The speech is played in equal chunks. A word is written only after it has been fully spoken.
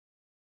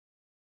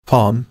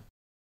Pome.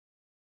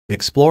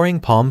 Exploring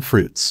pome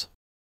fruits.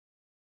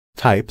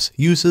 Types,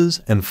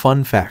 uses, and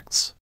fun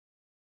facts.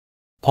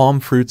 Pome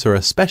fruits are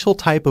a special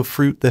type of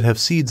fruit that have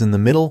seeds in the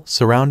middle,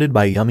 surrounded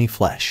by yummy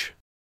flesh.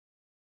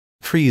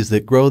 Trees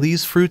that grow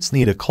these fruits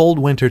need a cold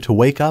winter to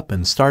wake up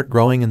and start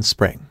growing in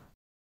spring.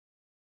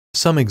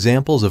 Some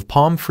examples of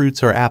pome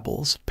fruits are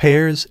apples,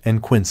 pears,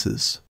 and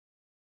quinces.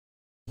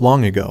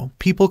 Long ago,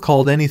 people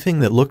called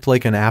anything that looked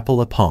like an apple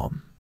a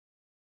pome.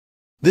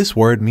 This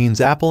word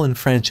means apple in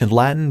French and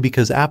Latin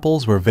because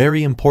apples were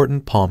very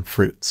important pome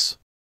fruits.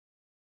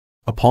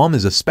 A pome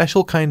is a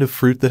special kind of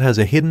fruit that has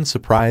a hidden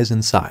surprise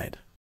inside.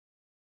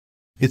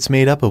 It's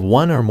made up of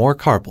one or more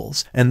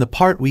carpels, and the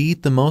part we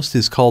eat the most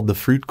is called the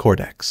fruit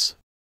cortex.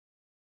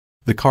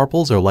 The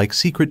carpels are like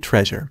secret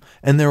treasure,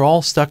 and they're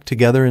all stuck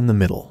together in the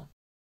middle.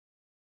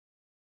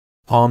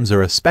 Pomes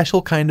are a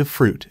special kind of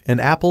fruit, and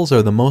apples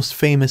are the most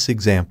famous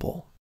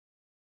example.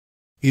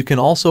 You can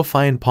also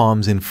find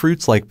pomes in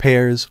fruits like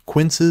pears,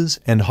 quinces,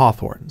 and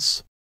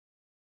hawthorns.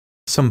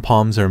 Some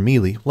pomes are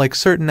mealy, like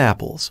certain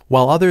apples,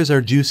 while others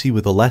are juicy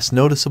with a less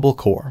noticeable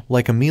core,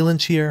 like a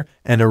melanchier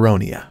and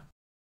aronia.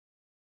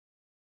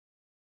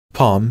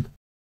 Pome.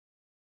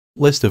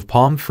 List of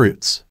pome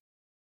fruits.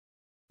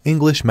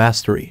 English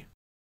mastery.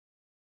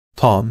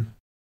 Pome.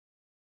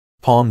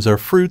 Pomes are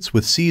fruits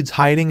with seeds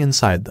hiding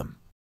inside them.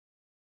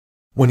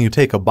 When you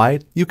take a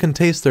bite, you can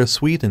taste their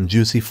sweet and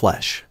juicy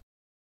flesh.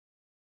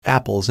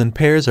 Apples and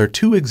pears are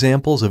two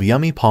examples of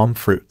yummy pome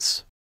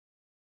fruits.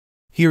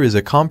 Here is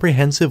a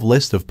comprehensive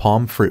list of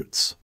pome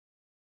fruits.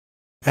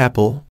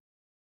 Apple.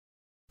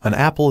 An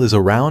apple is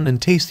a round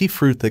and tasty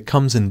fruit that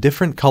comes in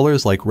different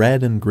colors like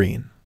red and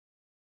green.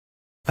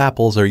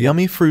 Apples are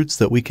yummy fruits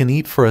that we can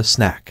eat for a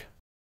snack.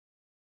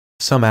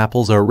 Some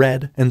apples are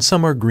red and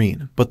some are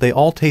green, but they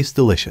all taste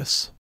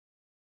delicious.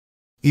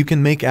 You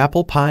can make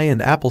apple pie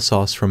and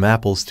applesauce from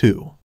apples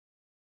too.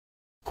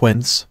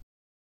 Quince.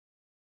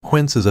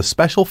 Quince is a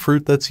special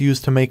fruit that's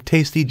used to make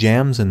tasty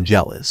jams and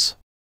jellies.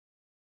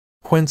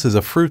 Quince is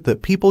a fruit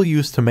that people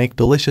use to make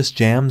delicious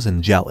jams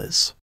and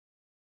jellies.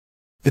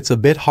 It's a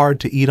bit hard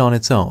to eat on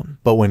its own,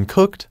 but when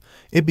cooked,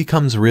 it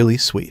becomes really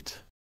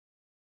sweet.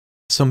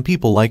 Some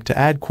people like to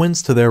add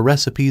quince to their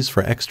recipes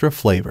for extra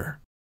flavor.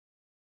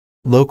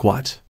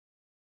 Loquat.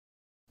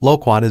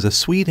 Loquat is a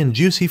sweet and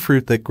juicy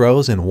fruit that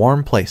grows in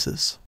warm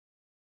places.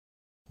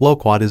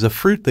 Loquat is a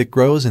fruit that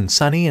grows in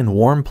sunny and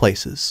warm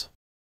places.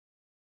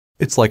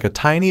 It's like a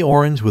tiny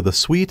orange with a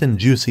sweet and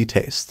juicy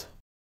taste.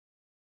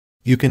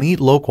 You can eat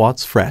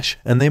loquats fresh,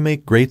 and they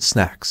make great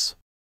snacks.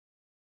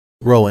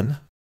 Rowan.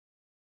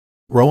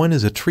 Rowan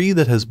is a tree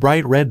that has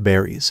bright red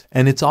berries,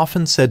 and it's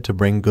often said to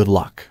bring good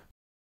luck.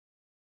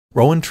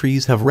 Rowan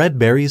trees have red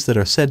berries that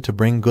are said to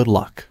bring good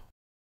luck.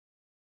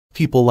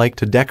 People like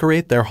to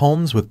decorate their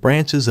homes with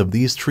branches of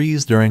these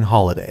trees during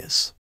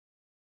holidays.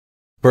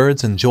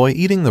 Birds enjoy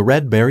eating the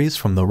red berries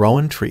from the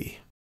rowan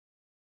tree.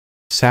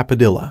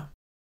 Sapodilla.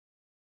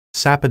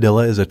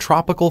 Sapodilla is a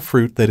tropical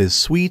fruit that is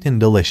sweet and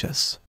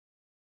delicious.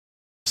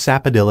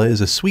 Sapodilla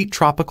is a sweet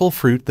tropical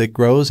fruit that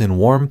grows in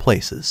warm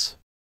places.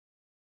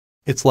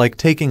 It's like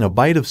taking a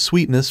bite of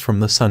sweetness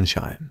from the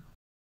sunshine.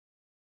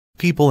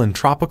 People in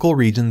tropical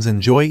regions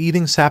enjoy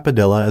eating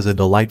sapodilla as a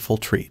delightful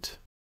treat.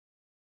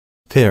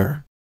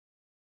 Pear.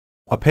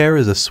 A pear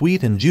is a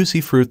sweet and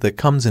juicy fruit that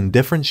comes in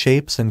different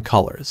shapes and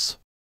colors.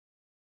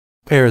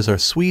 Pears are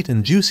sweet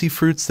and juicy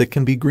fruits that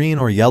can be green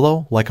or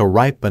yellow, like a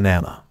ripe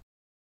banana.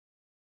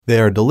 They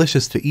are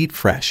delicious to eat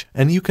fresh,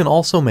 and you can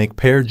also make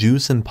pear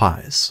juice and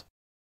pies.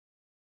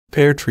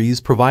 Pear trees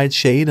provide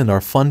shade and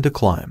are fun to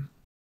climb.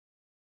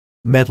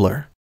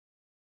 Medlar.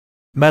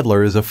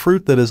 Medlar is a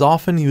fruit that is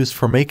often used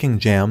for making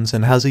jams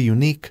and has a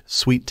unique,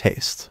 sweet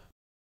taste.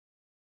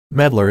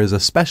 Medlar is a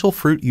special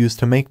fruit used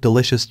to make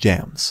delicious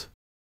jams.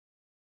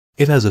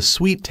 It has a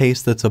sweet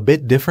taste that's a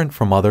bit different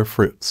from other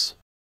fruits.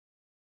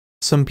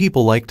 Some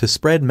people like to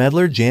spread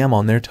medlar jam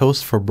on their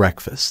toast for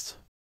breakfast.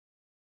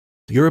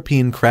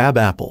 European crab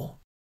apple.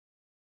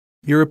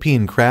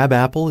 European crab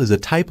apple is a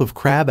type of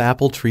crab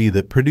apple tree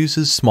that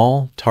produces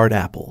small, tart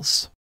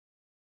apples.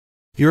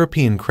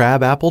 European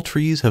crab apple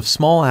trees have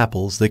small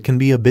apples that can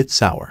be a bit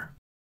sour.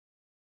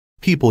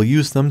 People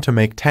use them to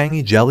make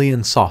tangy jelly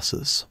and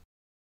sauces.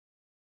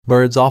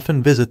 Birds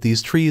often visit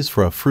these trees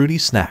for a fruity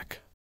snack.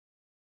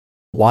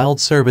 Wild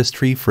service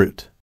tree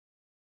fruit.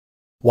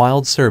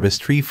 Wild service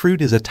tree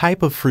fruit is a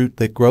type of fruit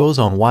that grows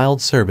on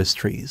wild service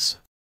trees.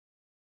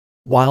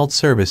 Wild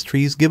service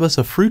trees give us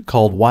a fruit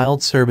called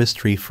wild service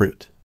tree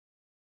fruit.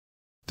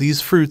 These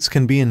fruits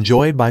can be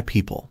enjoyed by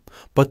people,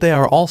 but they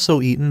are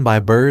also eaten by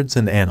birds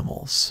and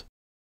animals.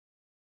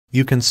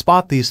 You can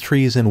spot these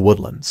trees in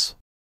woodlands.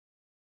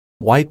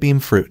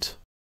 Whitebeam fruit.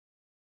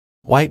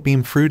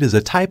 Whitebeam fruit is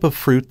a type of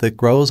fruit that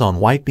grows on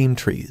whitebeam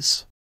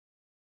trees.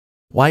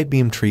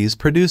 Whitebeam trees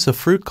produce a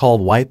fruit called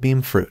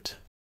whitebeam fruit.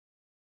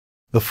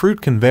 The fruit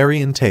can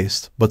vary in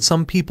taste, but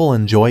some people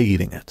enjoy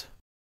eating it.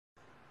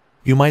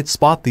 You might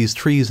spot these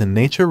trees in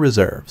nature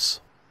reserves.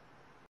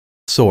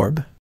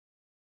 Sorb.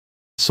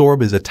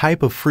 Sorb is a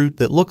type of fruit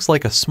that looks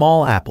like a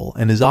small apple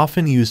and is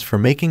often used for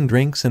making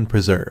drinks and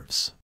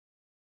preserves.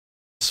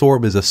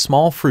 Sorb is a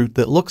small fruit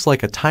that looks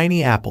like a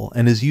tiny apple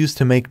and is used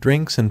to make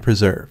drinks and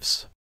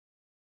preserves.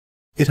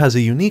 It has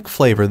a unique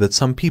flavor that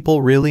some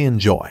people really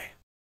enjoy.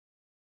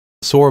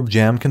 Sorb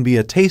jam can be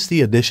a tasty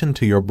addition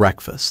to your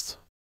breakfast.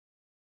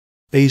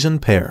 Asian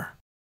pear.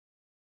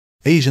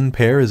 Asian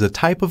pear is a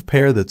type of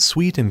pear that's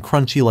sweet and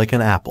crunchy like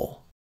an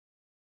apple.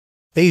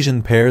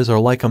 Asian pears are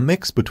like a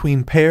mix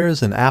between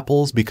pears and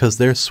apples because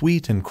they're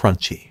sweet and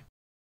crunchy.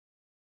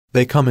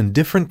 They come in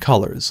different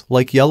colors,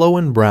 like yellow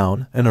and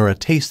brown, and are a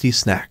tasty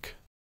snack.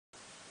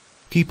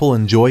 People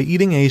enjoy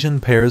eating Asian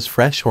pears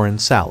fresh or in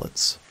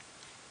salads.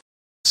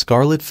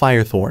 Scarlet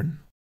firethorn.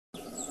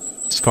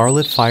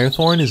 Scarlet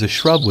firethorn is a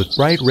shrub with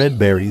bright red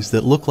berries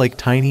that look like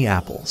tiny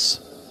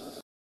apples.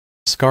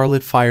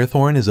 Scarlet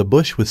firethorn is a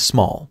bush with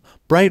small,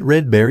 bright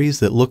red berries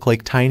that look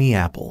like tiny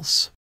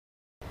apples.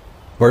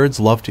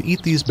 Birds love to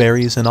eat these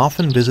berries and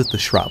often visit the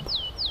shrub.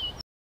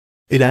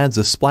 It adds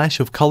a splash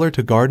of color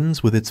to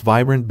gardens with its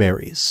vibrant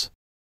berries.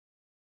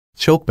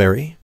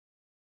 Chokeberry.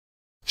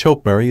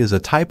 Chokeberry is a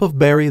type of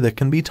berry that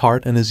can be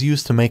tart and is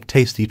used to make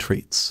tasty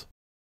treats.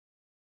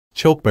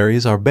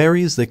 Chokeberries are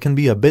berries that can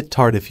be a bit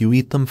tart if you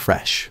eat them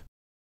fresh.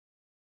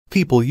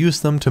 People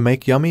use them to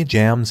make yummy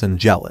jams and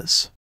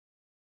jellies.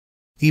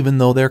 Even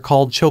though they're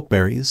called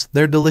chokeberries,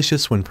 they're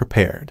delicious when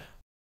prepared.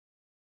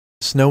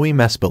 Snowy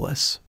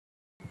mespelis.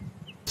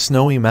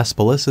 Snowy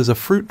mespelis is a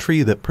fruit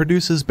tree that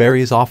produces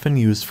berries often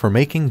used for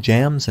making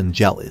jams and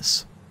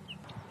jellies.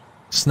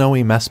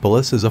 Snowy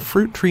mespelis is a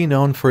fruit tree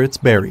known for its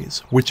berries,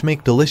 which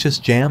make delicious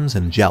jams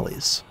and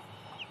jellies.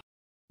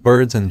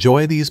 Birds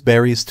enjoy these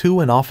berries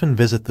too and often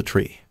visit the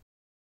tree.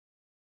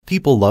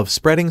 People love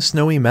spreading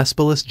snowy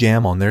mespelis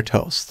jam on their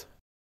toast.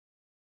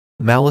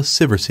 Malus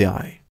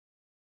sieversii.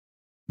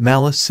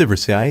 Malus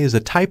sieversii is a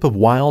type of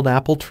wild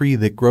apple tree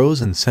that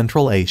grows in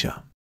Central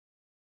Asia.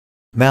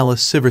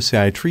 Malus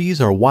sieversii trees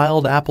are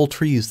wild apple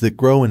trees that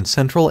grow in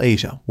Central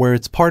Asia, where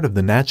it's part of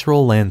the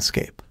natural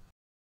landscape.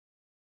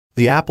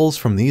 The apples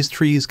from these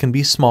trees can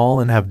be small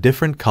and have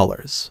different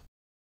colors.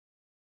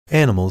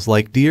 Animals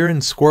like deer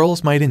and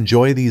squirrels might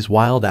enjoy these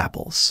wild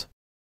apples.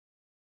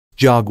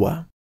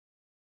 Jagua.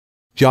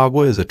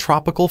 Jagua is a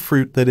tropical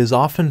fruit that is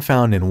often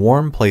found in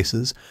warm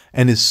places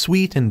and is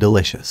sweet and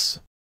delicious.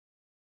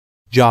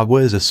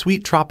 Jagua is a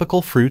sweet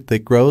tropical fruit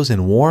that grows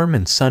in warm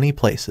and sunny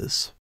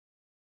places.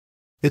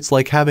 It's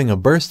like having a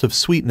burst of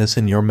sweetness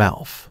in your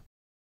mouth.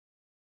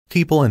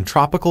 People in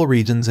tropical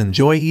regions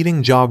enjoy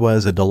eating jagua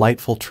as a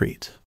delightful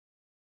treat.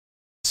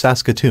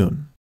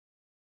 Saskatoon.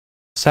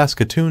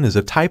 Saskatoon is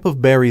a type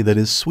of berry that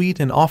is sweet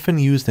and often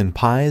used in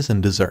pies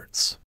and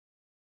desserts.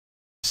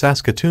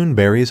 Saskatoon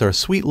berries are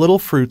sweet little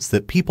fruits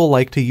that people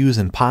like to use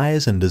in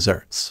pies and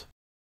desserts.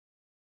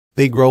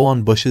 They grow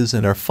on bushes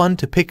and are fun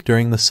to pick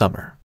during the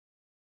summer.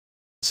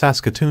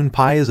 Saskatoon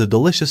pie is a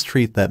delicious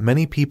treat that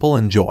many people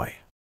enjoy.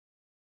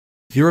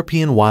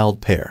 European wild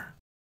pear.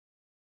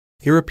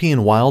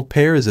 European wild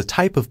pear is a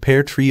type of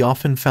pear tree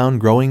often found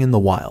growing in the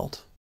wild.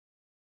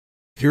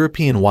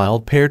 European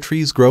wild pear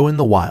trees grow in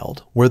the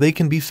wild, where they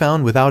can be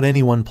found without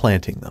anyone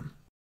planting them.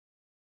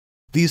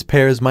 These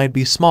pears might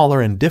be smaller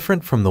and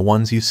different from the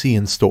ones you see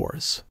in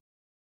stores.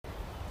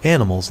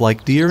 Animals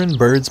like deer and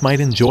birds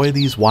might enjoy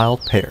these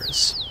wild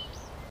pears.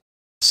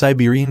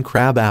 Siberian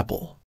crab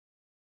apple.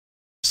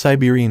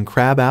 Siberian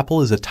crab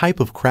apple is a type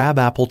of crab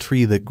apple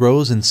tree that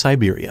grows in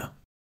Siberia.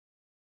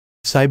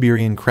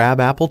 Siberian crab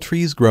apple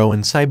trees grow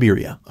in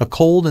Siberia, a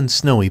cold and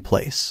snowy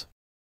place.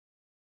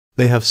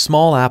 They have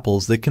small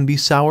apples that can be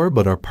sour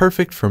but are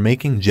perfect for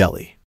making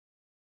jelly.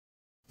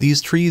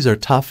 These trees are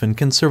tough and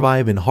can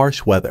survive in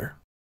harsh weather.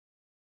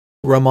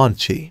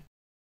 Ramonchi.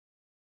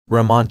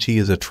 Ramonchi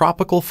is a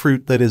tropical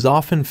fruit that is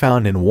often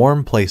found in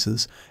warm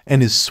places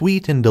and is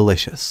sweet and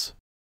delicious.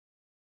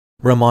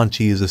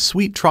 Ramonchi is a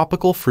sweet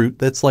tropical fruit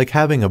that's like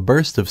having a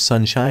burst of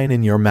sunshine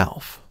in your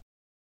mouth.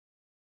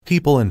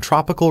 People in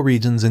tropical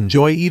regions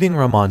enjoy eating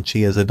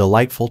ramonchi as a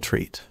delightful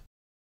treat.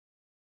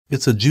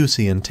 It's a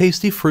juicy and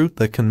tasty fruit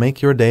that can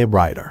make your day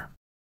brighter.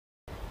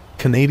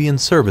 Canadian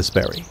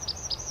serviceberry.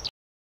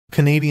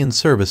 Canadian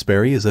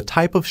serviceberry is a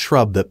type of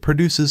shrub that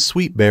produces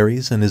sweet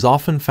berries and is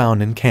often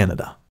found in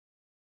Canada.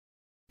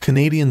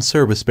 Canadian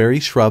serviceberry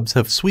shrubs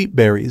have sweet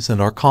berries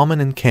and are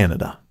common in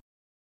Canada.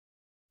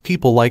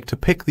 People like to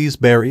pick these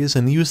berries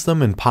and use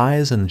them in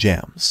pies and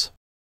jams.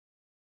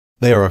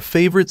 They are a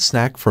favorite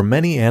snack for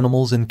many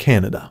animals in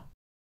Canada.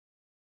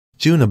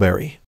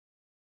 Juniperberry.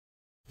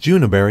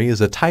 Juniperberry is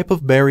a type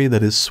of berry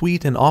that is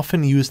sweet and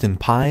often used in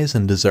pies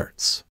and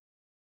desserts.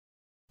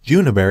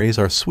 Juniperberries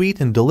are sweet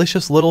and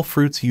delicious little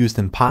fruits used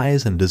in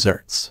pies and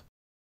desserts.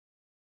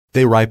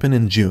 They ripen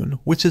in June,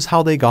 which is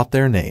how they got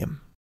their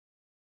name.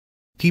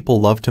 People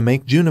love to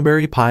make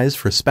juniperberry pies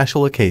for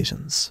special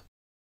occasions.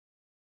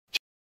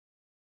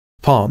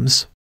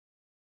 Pomes.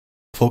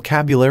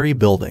 Vocabulary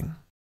building.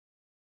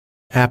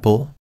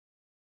 Apple,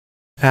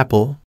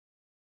 apple.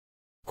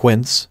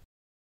 Quince,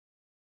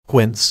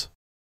 quince.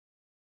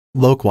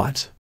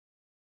 Loquat,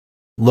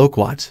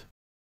 loquat.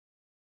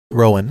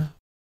 rowan,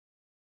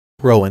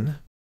 rowan,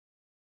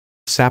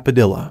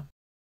 sapodilla,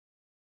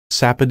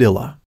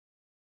 sapodilla,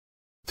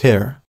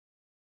 pear,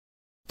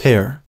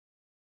 pear,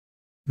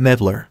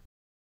 medlar,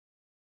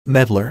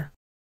 medlar,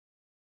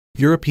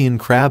 European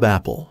crab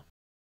apple,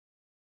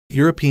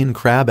 European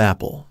crab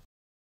apple,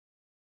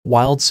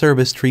 wild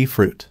service tree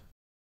fruit,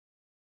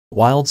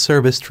 wild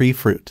service tree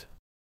fruit,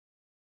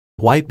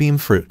 white beam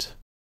fruit,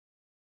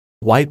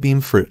 white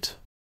beam fruit,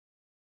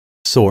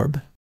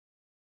 sorb,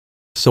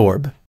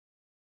 sorb,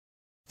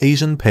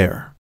 Asian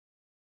pear,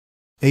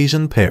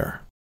 Asian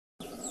pear,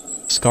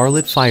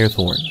 scarlet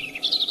firethorn,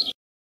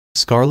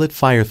 scarlet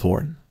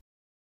firethorn,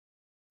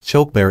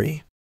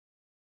 chokeberry,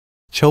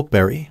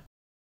 chokeberry,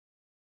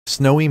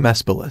 snowy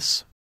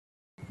mespilus,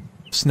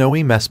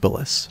 snowy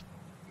mespilus,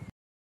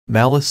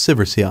 Malus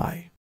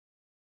siversii,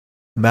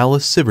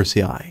 Malus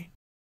siversii,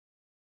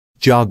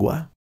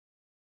 jagua,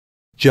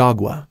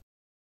 jagua,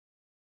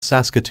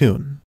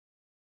 Saskatoon,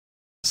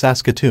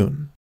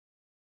 Saskatoon,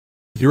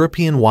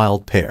 European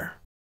wild pear,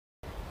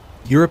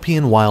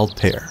 European wild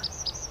pear,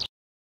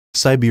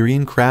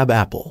 Siberian crab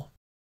apple,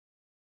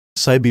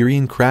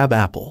 Siberian crab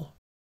apple,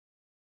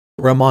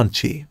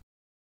 Ramonchi,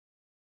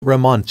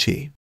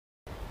 Ramonchi,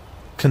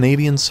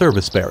 Canadian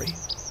serviceberry,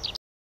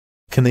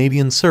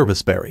 Canadian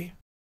serviceberry,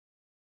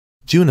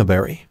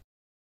 Juniberry,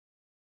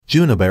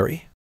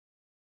 Juniberry.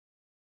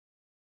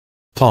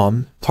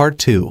 Pome, Part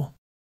 2.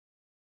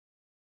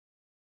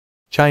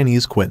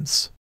 Chinese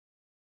quince.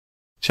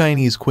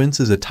 Chinese quince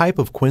is a type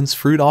of quince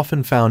fruit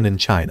often found in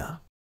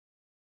China.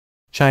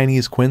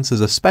 Chinese quince is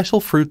a special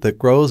fruit that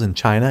grows in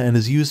China and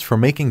is used for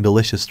making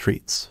delicious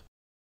treats.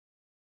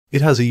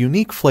 It has a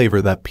unique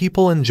flavor that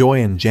people enjoy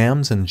in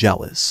jams and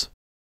jellies.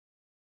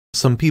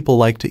 Some people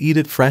like to eat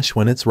it fresh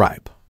when it's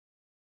ripe.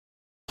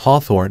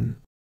 Hawthorn.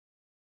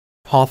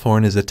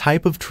 Hawthorn is a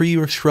type of tree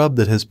or shrub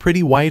that has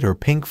pretty white or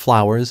pink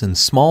flowers and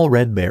small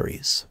red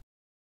berries.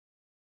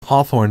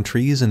 Hawthorn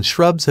trees and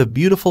shrubs have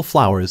beautiful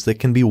flowers that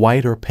can be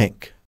white or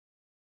pink.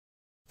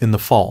 In the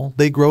fall,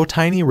 they grow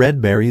tiny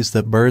red berries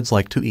that birds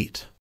like to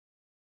eat.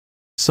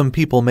 Some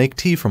people make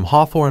tea from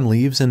hawthorn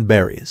leaves and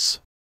berries.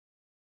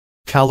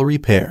 Calorie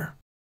pear.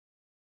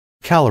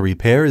 Calorie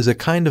pear is a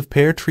kind of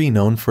pear tree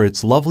known for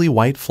its lovely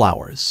white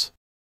flowers.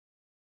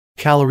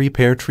 Calorie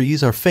pear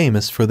trees are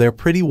famous for their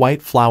pretty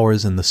white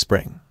flowers in the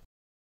spring.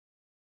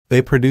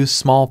 They produce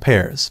small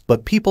pears,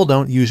 but people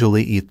don't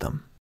usually eat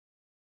them.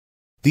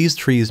 These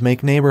trees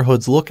make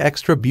neighborhoods look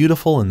extra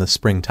beautiful in the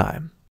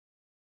springtime.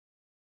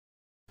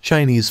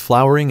 Chinese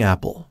flowering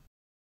apple.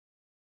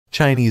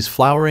 Chinese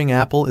flowering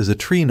apple is a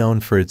tree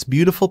known for its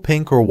beautiful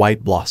pink or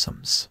white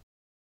blossoms.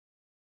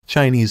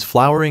 Chinese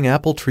flowering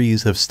apple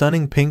trees have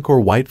stunning pink or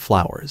white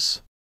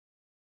flowers.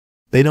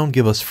 They don't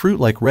give us fruit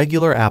like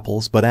regular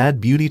apples but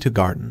add beauty to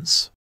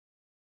gardens.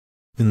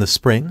 In the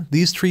spring,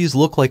 these trees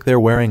look like they're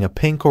wearing a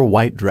pink or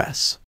white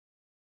dress.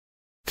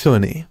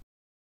 Kiwi.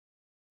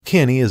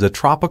 Kiwi is a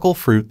tropical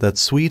fruit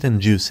that's sweet and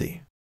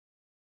juicy.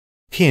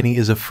 Kiwi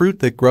is a fruit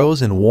that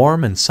grows in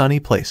warm and sunny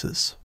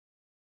places.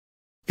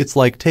 It's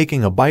like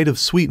taking a bite of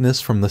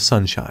sweetness from the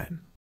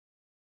sunshine.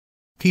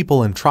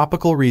 People in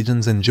tropical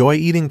regions enjoy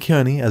eating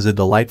kiwi as a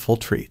delightful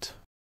treat.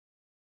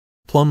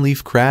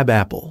 Plumleaf crab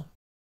apple.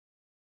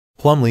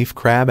 Plumleaf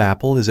crab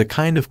apple is a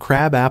kind of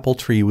crab apple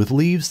tree with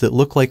leaves that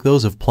look like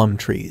those of plum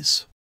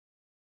trees.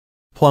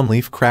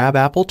 Plumleaf crab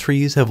apple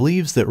trees have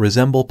leaves that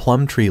resemble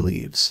plum tree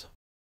leaves.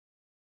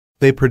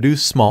 They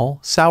produce small,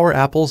 sour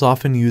apples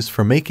often used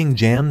for making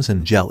jams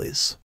and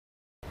jellies.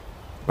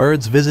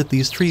 Birds visit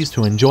these trees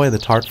to enjoy the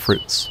tart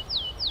fruits.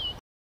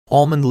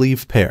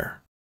 Almond-leaved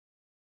pear.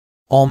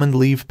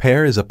 Almond-leaved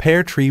pear is a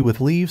pear tree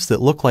with leaves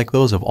that look like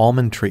those of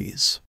almond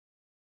trees.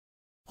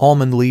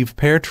 Almond-leaved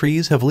pear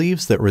trees have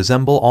leaves that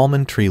resemble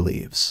almond tree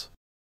leaves.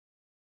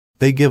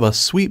 They give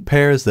us sweet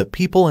pears that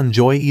people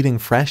enjoy eating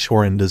fresh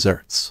or in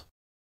desserts.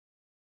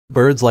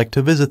 Birds like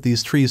to visit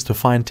these trees to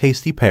find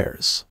tasty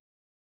pears.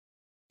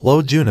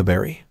 Low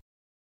juniberry.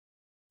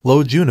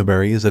 Low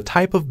juniberry is a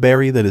type of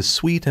berry that is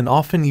sweet and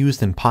often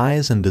used in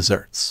pies and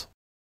desserts.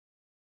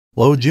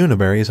 Low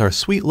juniberries are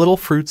sweet little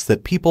fruits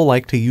that people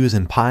like to use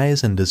in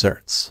pies and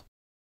desserts.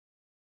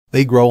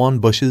 They grow on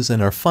bushes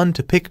and are fun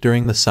to pick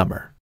during the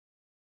summer.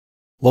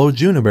 Low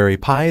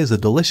juniberry pie is a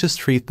delicious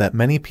treat that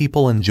many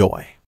people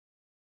enjoy.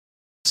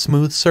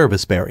 Smooth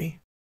serviceberry.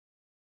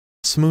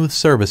 Smooth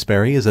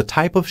serviceberry is a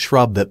type of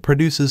shrub that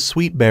produces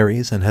sweet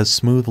berries and has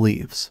smooth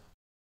leaves.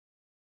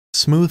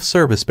 Smooth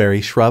serviceberry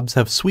shrubs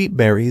have sweet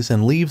berries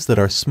and leaves that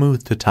are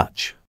smooth to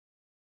touch.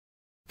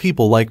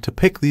 People like to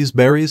pick these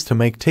berries to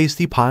make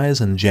tasty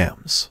pies and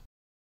jams.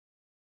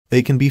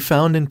 They can be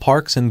found in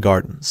parks and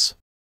gardens.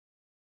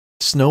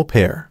 Snow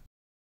pear.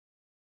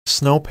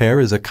 Snow pear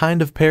is a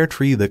kind of pear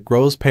tree that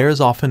grows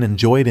pears often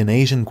enjoyed in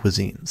Asian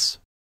cuisines.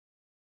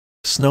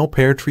 Snow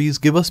pear trees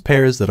give us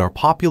pears that are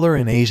popular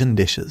in Asian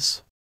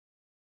dishes.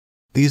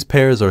 These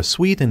pears are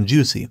sweet and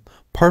juicy,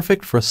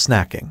 perfect for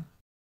snacking.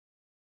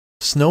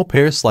 Snow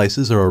pear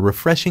slices are a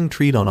refreshing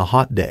treat on a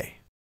hot day.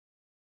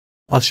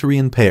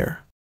 Australian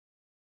pear.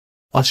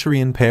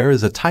 Usurian pear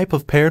is a type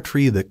of pear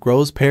tree that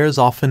grows pears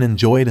often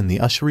enjoyed in the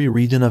Ussuri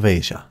region of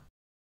Asia.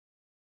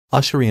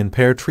 Usurian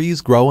pear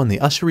trees grow in the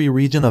Ussuri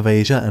region of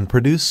Asia and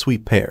produce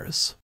sweet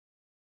pears.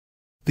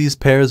 These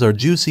pears are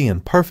juicy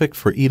and perfect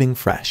for eating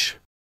fresh.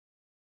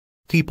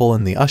 People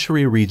in the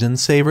Ussuri region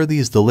savor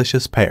these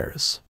delicious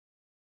pears.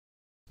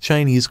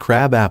 Chinese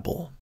crab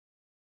apple.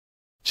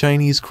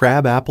 Chinese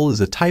crab apple is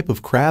a type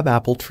of crab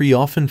apple tree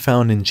often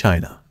found in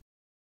China.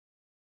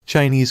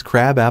 Chinese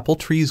crab apple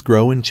trees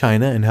grow in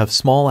China and have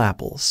small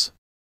apples.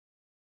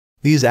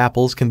 These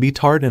apples can be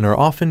tart and are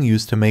often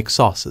used to make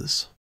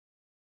sauces.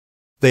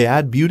 They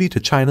add beauty to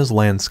China's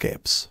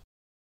landscapes.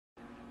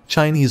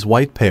 Chinese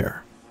white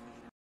pear.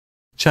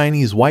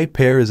 Chinese white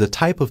pear is a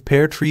type of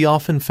pear tree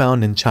often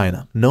found in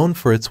China, known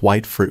for its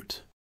white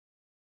fruit.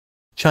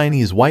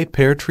 Chinese white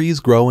pear trees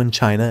grow in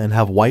China and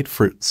have white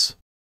fruits.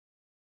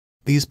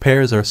 These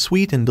pears are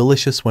sweet and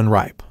delicious when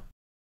ripe.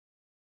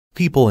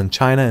 People in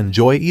China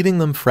enjoy eating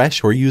them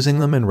fresh or using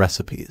them in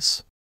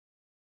recipes.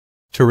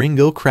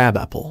 Taringo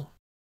crabapple.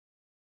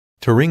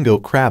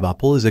 Taringo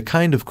crabapple is a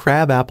kind of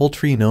crabapple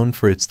tree known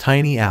for its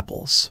tiny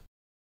apples.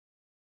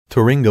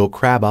 Taringo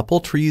crabapple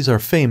trees are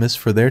famous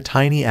for their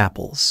tiny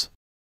apples.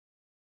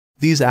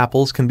 These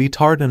apples can be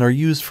tart and are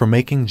used for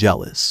making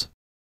jellies.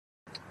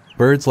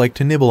 Birds like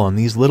to nibble on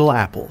these little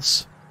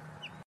apples.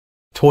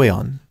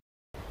 Toyon.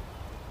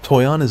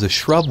 Toyon is a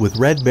shrub with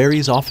red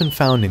berries often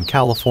found in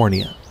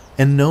California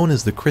and known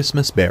as the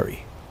Christmas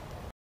berry.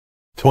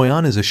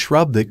 Toyon is a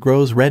shrub that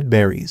grows red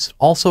berries,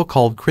 also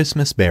called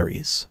Christmas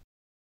berries.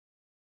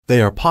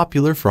 They are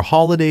popular for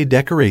holiday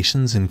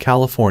decorations in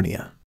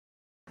California.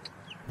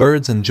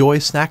 Birds enjoy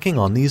snacking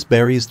on these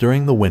berries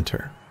during the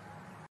winter.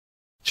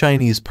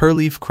 Chinese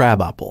pearleaf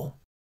crabapple.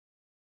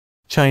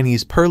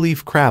 Chinese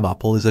pearleaf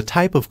crabapple is a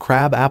type of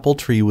crabapple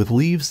tree with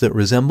leaves that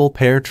resemble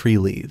pear tree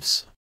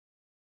leaves.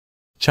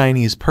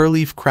 Chinese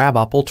pearleaf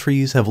crabapple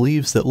trees have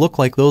leaves that look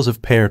like those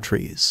of pear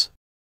trees.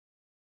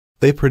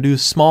 They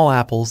produce small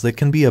apples that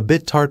can be a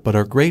bit tart but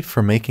are great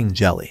for making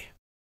jelly.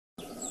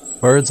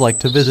 Birds like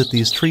to visit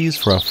these trees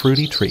for a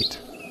fruity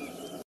treat.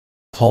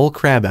 Hull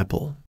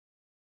crabapple.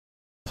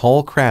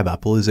 Hull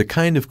crabapple is a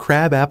kind of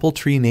crabapple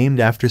tree named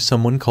after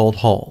someone called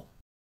Hull.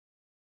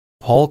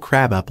 Hull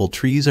crabapple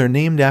trees are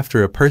named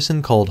after a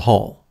person called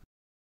Hull.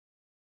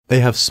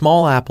 They have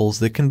small apples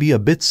that can be a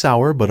bit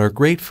sour but are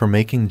great for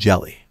making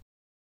jelly.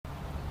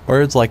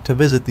 Birds like to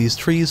visit these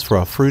trees for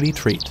a fruity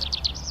treat.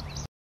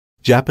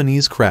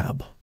 Japanese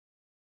crab.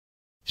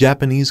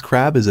 Japanese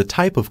crab is a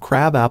type of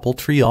crabapple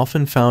tree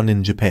often found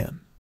in Japan.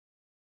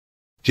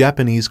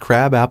 Japanese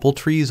crabapple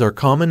trees are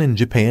common in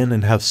Japan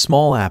and have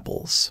small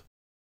apples.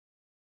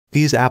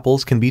 These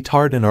apples can be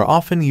tart and are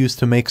often used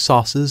to make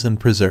sauces and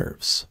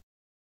preserves.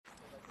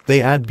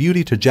 They add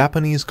beauty to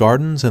Japanese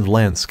gardens and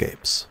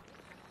landscapes.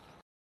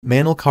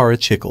 Manilkara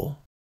chicle.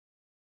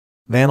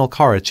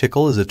 Manilkara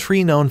chicle is a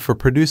tree known for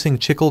producing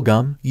chicle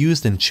gum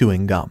used in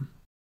chewing gum.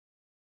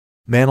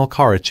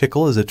 Manilkara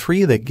chicle is a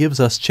tree that gives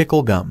us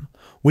chicle gum,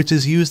 which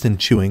is used in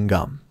chewing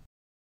gum.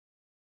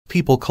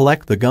 People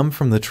collect the gum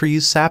from the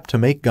tree's sap to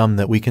make gum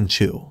that we can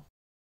chew.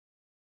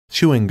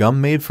 Chewing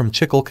gum made from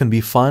chicle can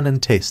be fun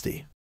and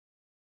tasty.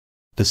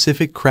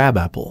 Pacific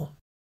crabapple.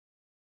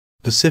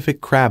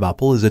 Pacific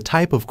crabapple is a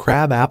type of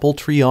crabapple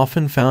tree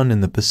often found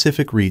in the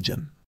Pacific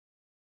region.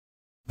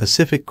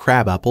 Pacific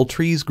crabapple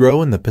trees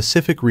grow in the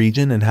Pacific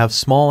region and have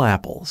small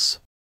apples.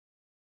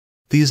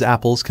 These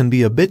apples can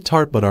be a bit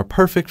tart but are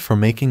perfect for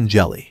making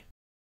jelly.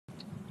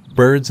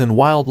 Birds and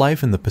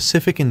wildlife in the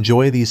Pacific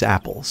enjoy these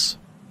apples.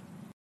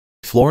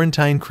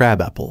 Florentine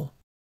crabapple.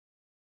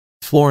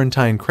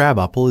 Florentine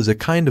crabapple is a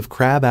kind of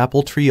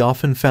crabapple tree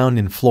often found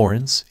in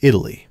Florence,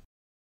 Italy.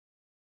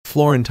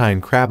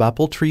 Florentine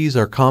crabapple trees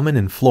are common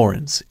in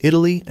Florence,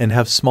 Italy, and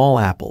have small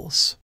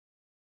apples.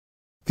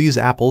 These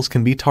apples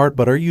can be tart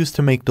but are used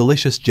to make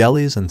delicious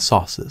jellies and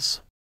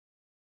sauces.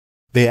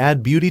 They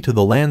add beauty to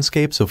the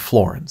landscapes of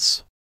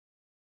Florence.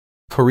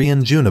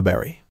 Korean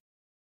juniperberry.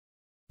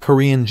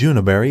 Korean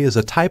juniperberry is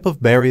a type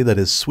of berry that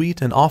is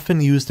sweet and often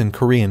used in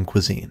Korean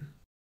cuisine.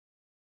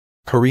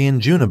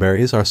 Korean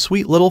juniperberries are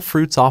sweet little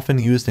fruits often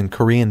used in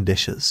Korean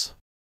dishes.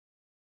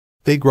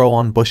 They grow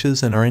on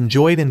bushes and are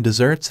enjoyed in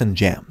desserts and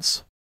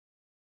jams.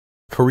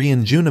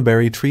 Korean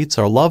juniperberry treats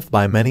are loved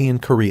by many in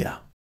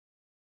Korea.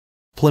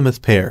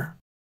 Plymouth pear.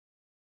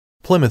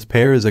 Plymouth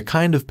pear is a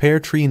kind of pear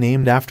tree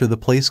named after the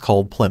place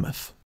called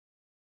Plymouth.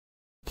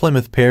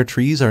 Plymouth pear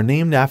trees are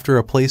named after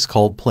a place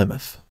called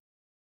Plymouth.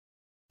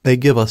 They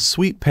give us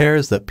sweet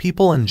pears that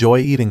people enjoy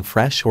eating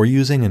fresh or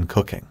using in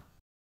cooking.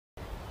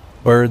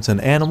 Birds and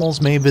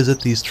animals may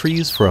visit these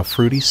trees for a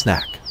fruity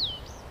snack.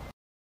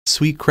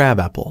 Sweet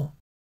crabapple.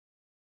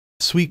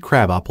 Sweet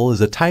crabapple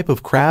is a type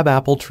of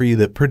crabapple tree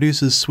that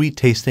produces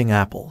sweet-tasting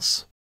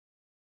apples.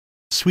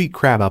 Sweet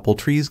crabapple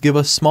trees give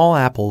us small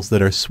apples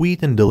that are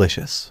sweet and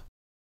delicious.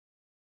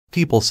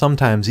 People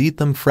sometimes eat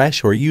them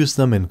fresh or use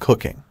them in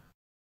cooking.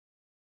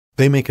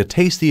 They make a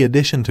tasty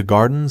addition to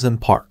gardens and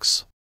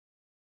parks.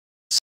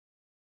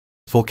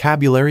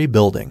 Vocabulary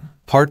building,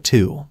 Part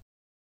 2.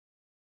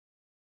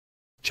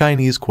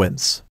 Chinese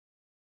quince,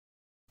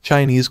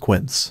 Chinese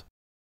quince.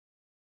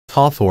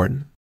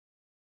 Hawthorn,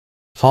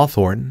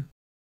 hawthorn.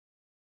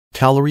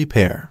 Calorie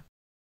pear,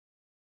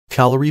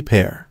 calorie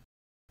pear.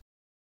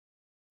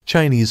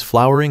 Chinese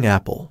flowering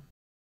apple,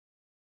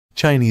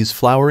 Chinese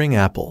flowering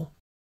apple.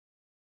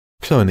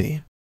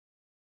 Peony,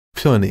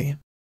 peony.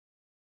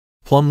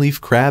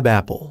 Plumleaf crab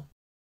apple,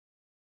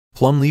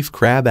 plumleaf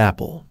crab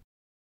apple.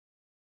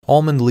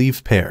 Almond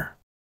leaf pear,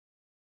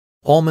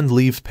 almond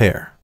leaf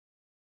pear.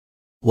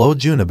 Low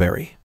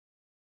juniperberry,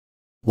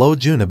 low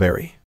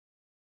juniperberry.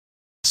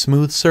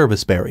 Smooth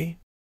serviceberry,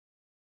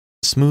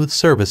 smooth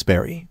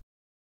serviceberry.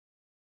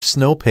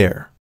 Snow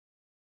pear,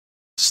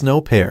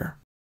 snow pear.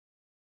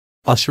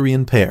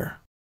 Australian pear,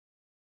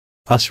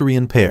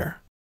 Australian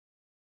pear.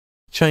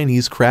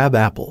 Chinese crab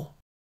apple,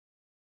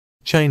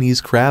 Chinese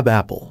crab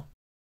apple.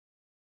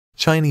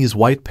 Chinese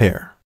white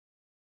pear,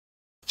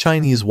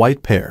 Chinese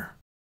white pear.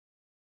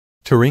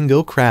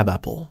 Taringo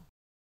crabapple,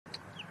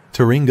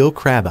 Taringo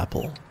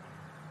crabapple.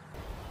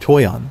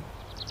 Toyon,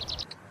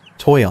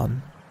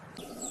 toyon.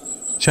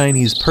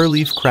 Chinese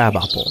pearleaf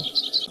crabapple,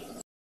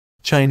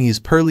 Chinese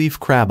pearleaf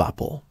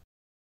crabapple.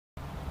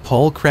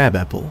 Hull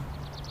crabapple,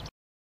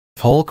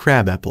 Hull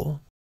crabapple.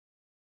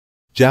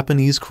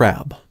 Japanese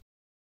crab,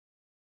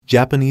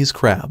 Japanese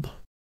crab.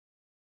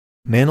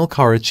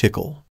 Nanilkara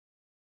chickle,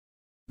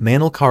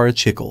 Nanilkara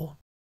chickle.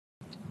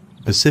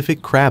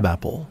 Pacific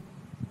crabapple,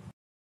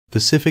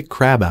 Pacific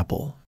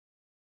crabapple.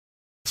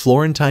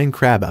 Florentine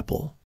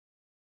crabapple,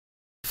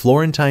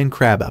 Florentine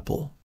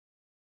crabapple.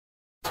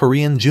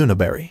 Korean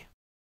juniperberry,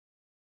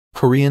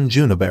 Korean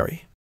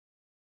juniperberry.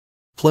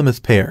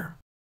 Plymouth pear,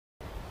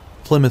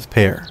 Plymouth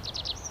pear.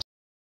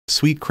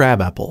 Sweet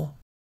crabapple,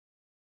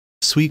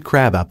 sweet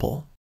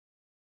crabapple.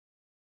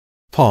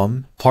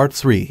 Pome, Part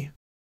 3.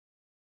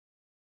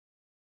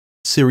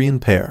 Syrian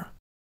pear.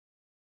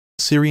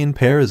 Syrian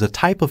pear is a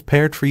type of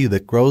pear tree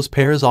that grows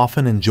pears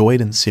often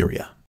enjoyed in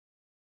Syria.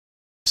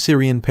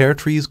 Syrian pear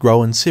trees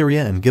grow in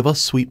Syria and give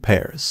us sweet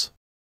pears.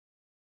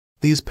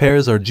 These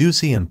pears are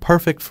juicy and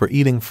perfect for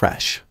eating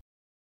fresh.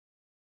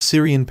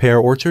 Syrian pear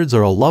orchards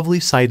are a lovely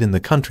sight in the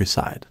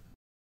countryside.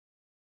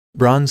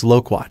 Bronze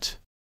loquat.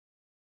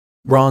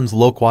 Bronze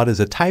loquat is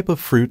a type of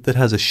fruit that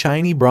has a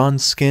shiny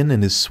bronze skin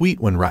and is sweet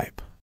when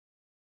ripe.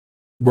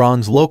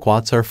 Bronze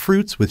loquats are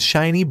fruits with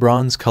shiny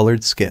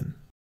bronze-colored skin.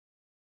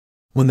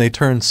 When they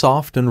turn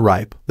soft and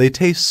ripe, they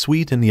taste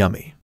sweet and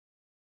yummy.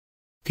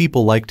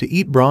 People like to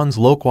eat bronze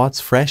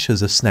loquats fresh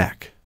as a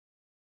snack.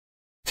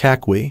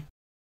 Kakui.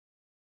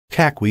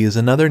 Kakui is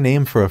another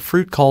name for a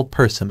fruit called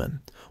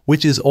persimmon,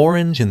 which is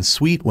orange and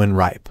sweet when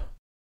ripe.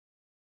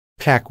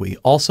 Kakui,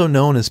 also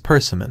known as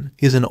persimmon,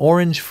 is an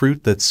orange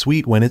fruit that's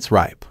sweet when it's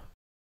ripe.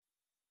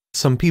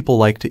 Some people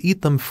like to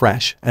eat them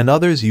fresh and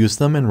others use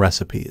them in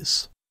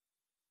recipes.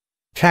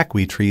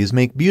 Kakui trees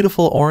make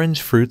beautiful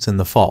orange fruits in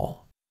the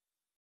fall.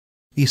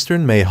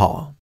 Eastern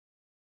mayhaw.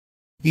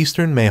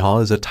 Eastern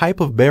mayhaw is a type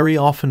of berry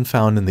often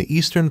found in the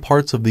eastern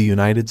parts of the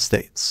United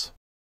States.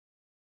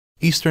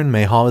 Eastern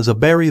mayhaw is a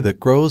berry that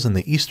grows in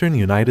the eastern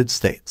United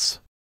States.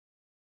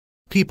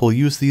 People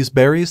use these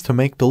berries to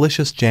make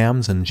delicious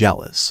jams and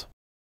jellies.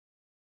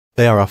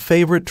 They are a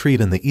favorite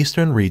treat in the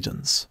eastern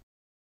regions.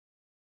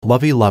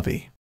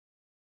 Lovey-lovey.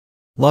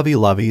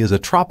 Lovey-lovey is a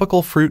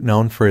tropical fruit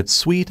known for its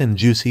sweet and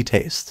juicy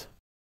taste.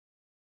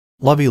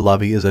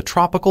 Lovey-lovey is a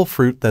tropical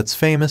fruit that's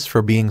famous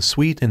for being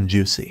sweet and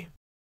juicy.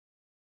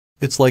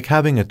 It's like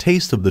having a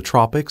taste of the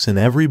tropics in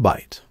every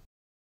bite.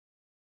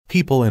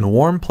 People in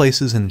warm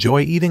places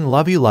enjoy eating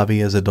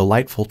lovey-lovey as a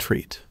delightful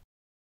treat.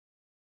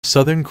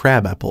 Southern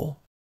crabapple.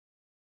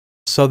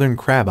 Southern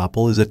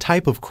crabapple is a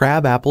type of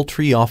crabapple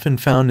tree often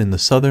found in the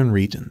southern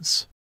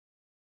regions.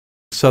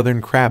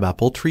 Southern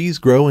crabapple trees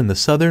grow in the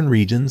southern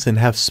regions and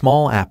have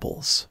small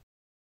apples.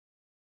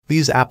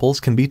 These apples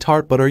can be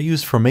tart but are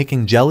used for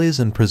making jellies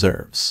and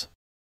preserves.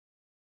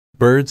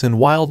 Birds and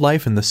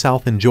wildlife in the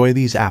south enjoy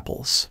these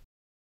apples.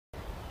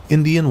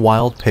 Indian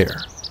wild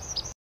pear.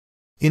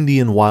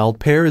 Indian wild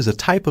pear is a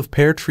type of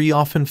pear tree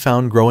often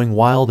found growing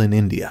wild in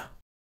India.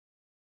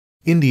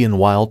 Indian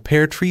wild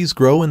pear trees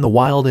grow in the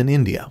wild in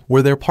India,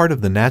 where they're part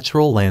of the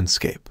natural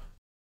landscape.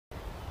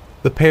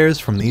 The pears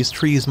from these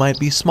trees might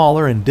be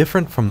smaller and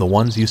different from the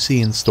ones you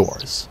see in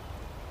stores.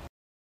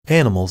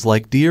 Animals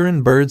like deer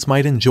and birds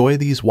might enjoy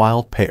these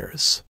wild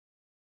pears.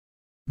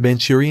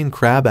 Manchurian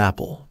crab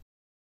apple.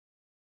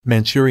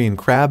 Manchurian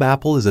crab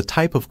apple is a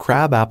type of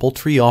crab apple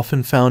tree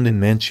often found in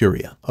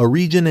Manchuria, a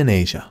region in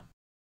Asia.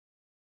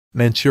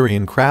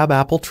 Manchurian crab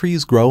apple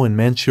trees grow in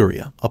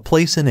Manchuria, a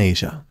place in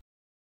Asia.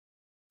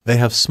 They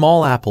have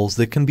small apples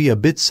that can be a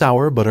bit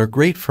sour but are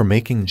great for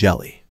making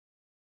jelly.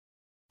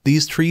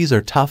 These trees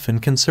are tough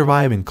and can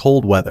survive in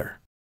cold weather.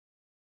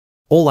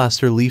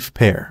 Oleaster leaf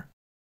pear.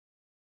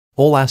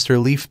 Oleaster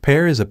leaf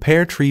pear is a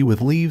pear tree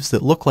with leaves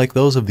that look like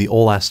those of the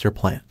oleaster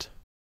plant.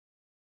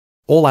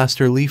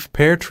 Oleaster leaf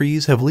pear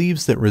trees have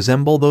leaves that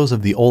resemble those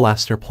of the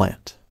oleaster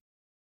plant.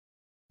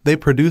 They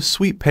produce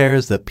sweet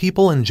pears that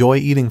people enjoy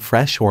eating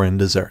fresh or in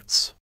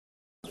desserts.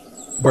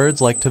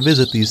 Birds like to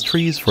visit these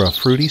trees for a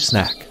fruity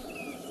snack.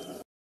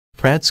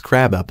 Pratt's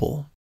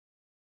crabapple.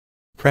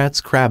 Pratt's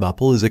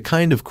crabapple is a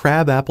kind of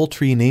crabapple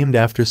tree named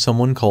after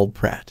someone called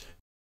Pratt.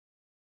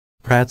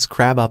 Pratt's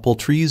crabapple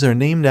trees are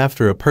named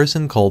after a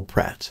person called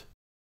Pratt.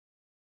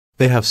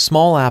 They have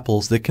small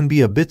apples that can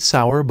be a bit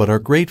sour but are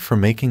great for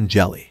making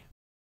jelly.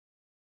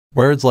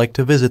 Birds like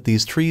to visit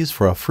these trees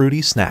for a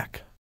fruity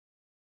snack.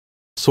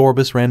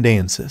 Sorbus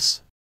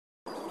rhandaensis.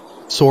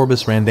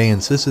 Sorbus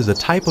rhandaensis is a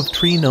type of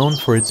tree known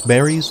for its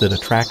berries that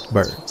attract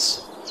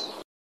birds.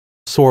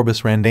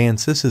 Sorbus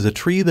rhandaensis is a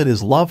tree that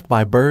is loved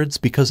by birds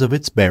because of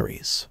its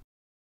berries.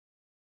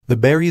 The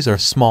berries are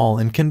small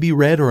and can be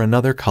red or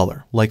another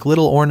color, like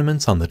little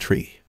ornaments on the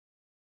tree.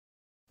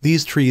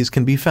 These trees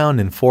can be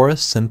found in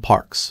forests and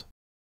parks.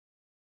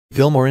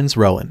 Vilmorin's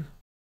rowan.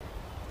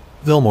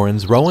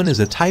 Vilmorin's rowan is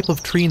a type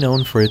of tree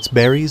known for its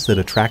berries that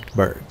attract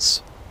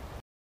birds.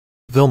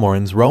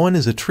 Vilmorin's rowan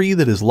is a tree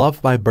that is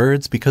loved by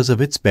birds because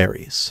of its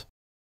berries.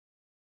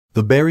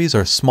 The berries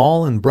are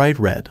small and bright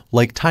red,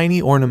 like tiny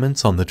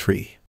ornaments on the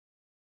tree.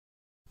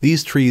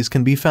 These trees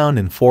can be found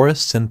in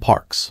forests and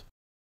parks.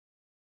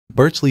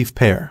 Birchleaf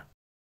pear.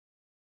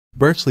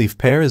 Birchleaf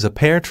pear is a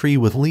pear tree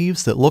with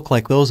leaves that look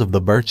like those of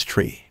the birch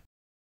tree.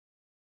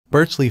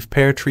 Birchleaf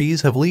pear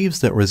trees have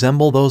leaves that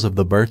resemble those of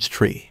the birch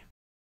tree.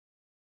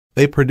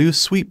 They produce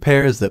sweet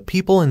pears that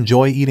people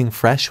enjoy eating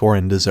fresh or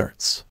in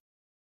desserts.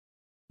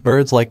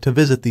 Birds like to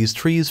visit these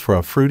trees for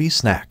a fruity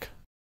snack.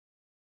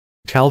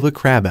 Calva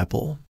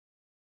crabapple.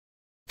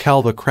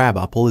 Calva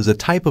crabapple is a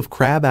type of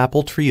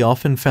crabapple tree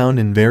often found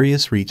in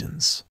various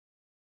regions.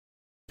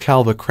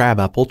 Calva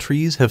crabapple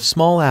trees have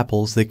small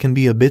apples that can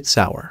be a bit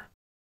sour.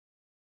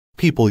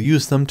 People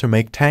use them to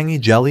make tangy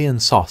jelly and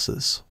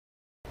sauces.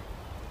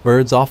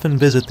 Birds often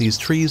visit these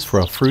trees for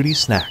a fruity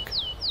snack.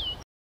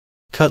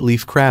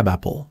 Cutleaf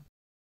crabapple.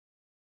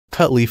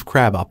 Cutleaf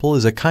crabapple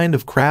is a kind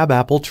of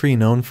crabapple tree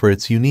known for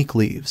its unique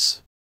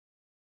leaves.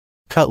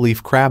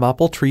 Cutleaf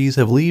crabapple trees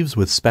have leaves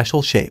with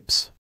special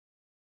shapes.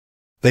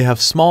 They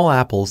have small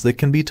apples that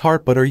can be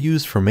tart but are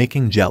used for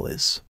making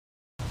jellies.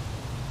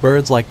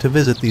 Birds like to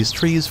visit these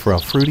trees for a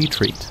fruity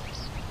treat.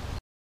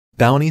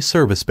 Downy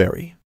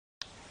serviceberry.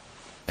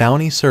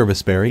 Downy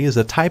serviceberry is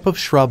a type of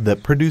shrub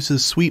that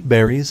produces sweet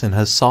berries and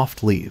has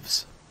soft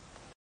leaves.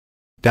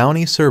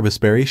 Downy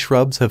serviceberry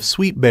shrubs have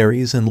sweet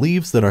berries and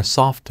leaves that are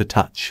soft to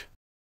touch.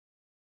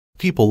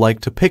 People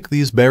like to pick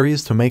these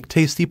berries to make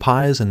tasty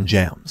pies and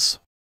jams.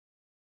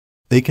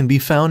 They can be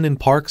found in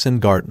parks and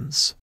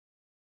gardens.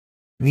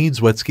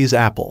 Niedzwiecki's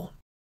apple.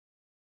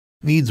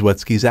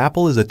 Niedzwiecki's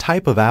apple is a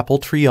type of apple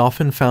tree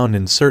often found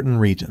in certain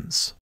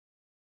regions.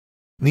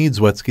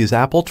 Niedzwiecki's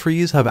apple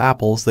trees have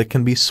apples that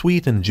can be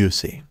sweet and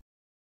juicy.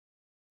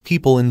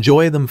 People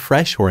enjoy them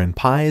fresh or in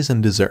pies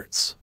and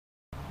desserts.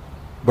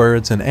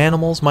 Birds and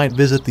animals might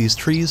visit these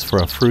trees for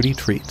a fruity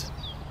treat.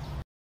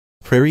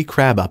 Prairie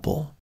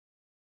crabapple.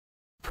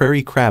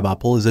 Prairie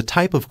crabapple is a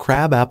type of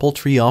crabapple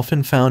tree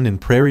often found in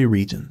prairie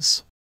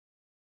regions.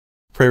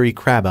 Prairie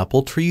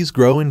crabapple trees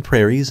grow in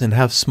prairies and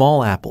have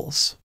small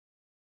apples.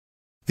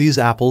 These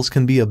apples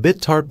can be a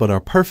bit tart but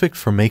are perfect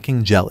for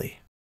making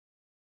jelly.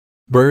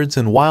 Birds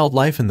and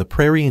wildlife in the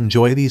prairie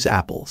enjoy these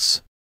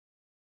apples.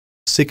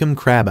 Sikkim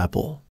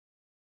crabapple.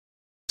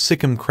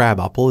 Sikkim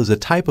crabapple is a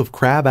type of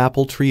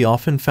crabapple tree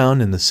often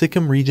found in the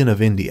Sikkim region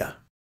of India.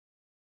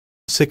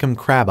 Sikkim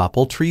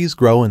crabapple trees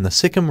grow in the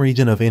Sikkim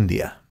region of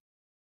India.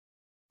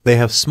 They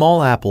have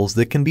small apples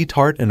that can be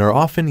tart and are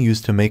often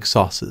used to make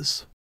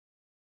sauces.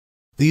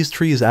 These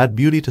trees add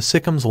beauty to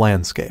Sikkim's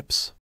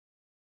landscapes.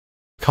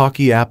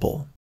 Cocky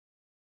apple.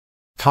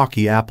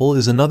 Cocky apple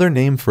is another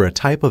name for a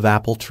type of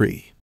apple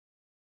tree.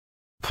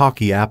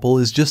 Cocky apple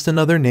is just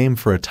another name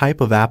for a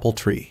type of apple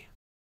tree.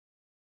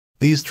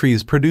 These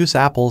trees produce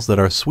apples that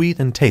are sweet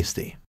and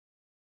tasty.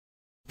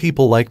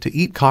 People like to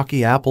eat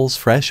cocky apples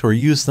fresh or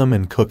use them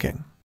in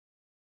cooking.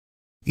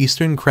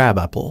 Eastern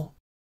crabapple.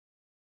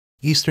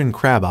 Eastern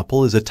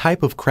crabapple is a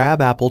type of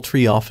crabapple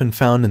tree often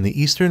found in the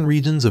eastern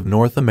regions of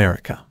North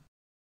America.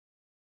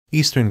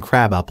 Eastern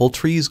crabapple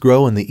trees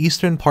grow in the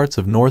eastern parts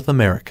of North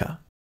America.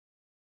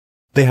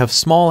 They have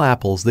small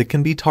apples that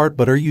can be tart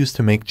but are used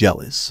to make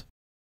jellies.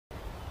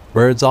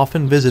 Birds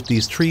often visit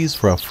these trees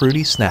for a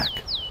fruity snack.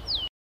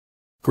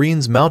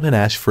 Green's mountain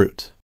ash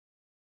fruit.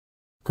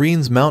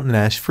 Green's mountain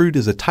ash fruit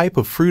is a type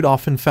of fruit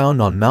often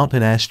found on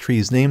mountain ash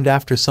trees named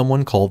after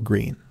someone called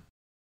Green.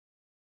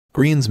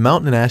 Green's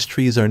mountain ash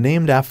trees are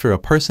named after a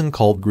person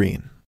called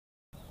Green.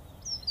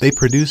 They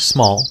produce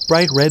small,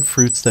 bright red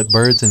fruits that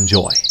birds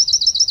enjoy.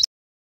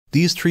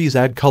 These trees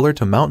add color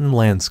to mountain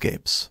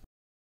landscapes.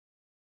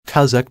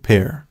 Kazakh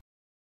pear.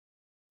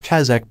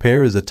 Kazakh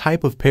pear is a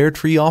type of pear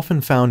tree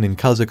often found in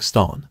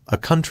Kazakhstan, a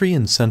country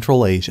in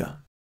Central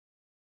Asia.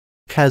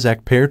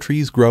 Kazakh pear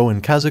trees grow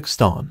in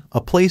Kazakhstan, a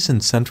place in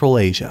Central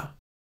Asia.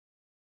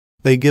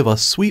 They give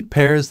us sweet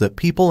pears that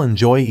people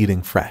enjoy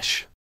eating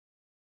fresh.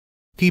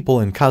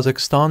 People in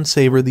Kazakhstan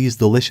savor these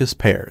delicious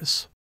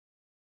pears.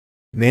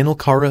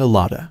 Manilkara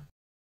elata.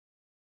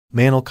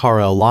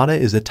 Manilkara elata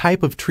is a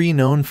type of tree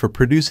known for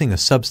producing a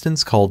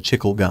substance called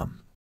chicle gum.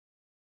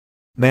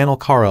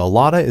 Nanalcara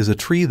alata is a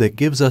tree that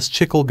gives us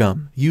chicle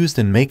gum, used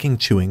in making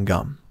chewing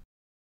gum.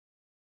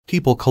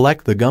 People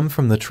collect the gum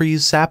from the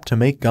tree's sap to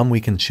make gum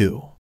we can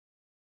chew.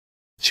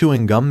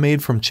 Chewing gum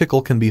made from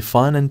chicle can be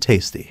fun and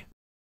tasty.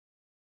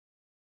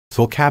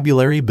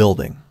 Vocabulary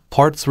building,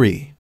 Part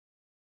 3.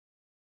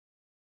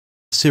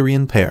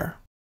 Syrian pear.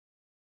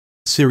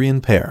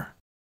 Syrian pear.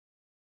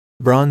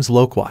 Bronze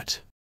loquat.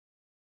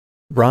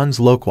 Bronze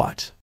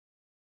loquat.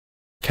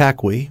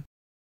 Kakwi.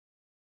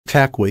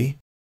 Kakwi.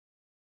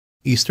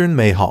 Eastern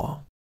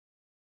mayhaw.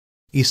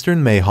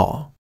 Eastern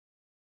mayhaw.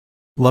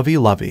 Lovey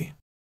lovey.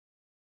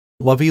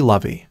 Lovey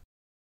lovey.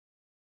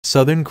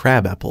 Southern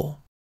crabapple.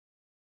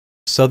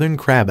 Southern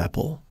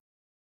crabapple.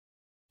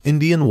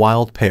 Indian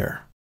wild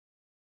pear.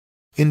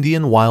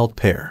 Indian wild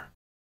pear.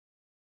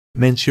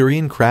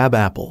 Manchurian crab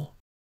apple.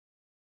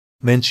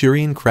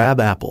 Manchurian crab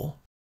apple.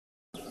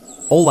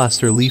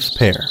 Olaster leaf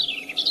pear.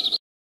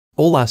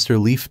 Olaster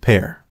leaf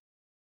pear.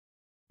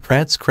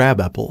 Pratt's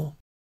crabapple.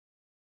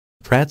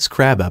 Pratt's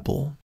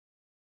crabapple.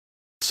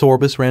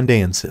 Sorbus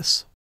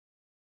rhandaensis.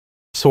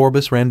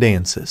 Sorbus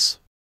rhandaensis.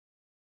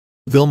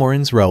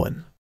 Vilmorin's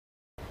rowan.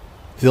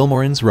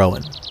 Vilmorin's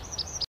rowan.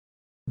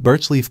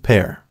 Birchleaf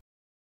pear.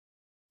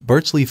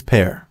 Birchleaf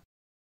pear.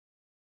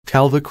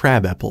 Calva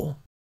crabapple.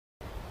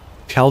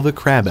 Calva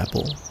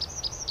crabapple.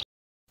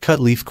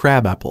 Cutleaf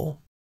crabapple.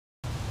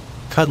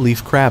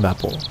 Cutleaf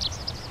crabapple.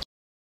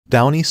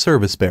 Downy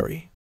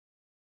serviceberry.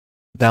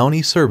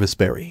 Downy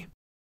serviceberry.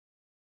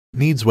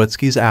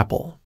 Niedzwiecki's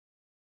apple.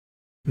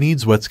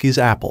 Niedzwiecki's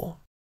apple.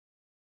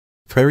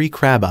 Prairie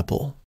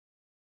crabapple.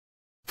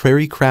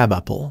 Prairie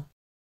crabapple.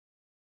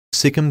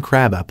 Sikkim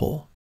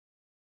crabapple.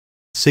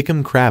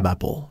 Sikkim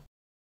crabapple.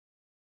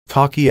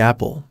 Cocky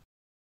apple.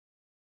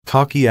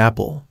 Cocky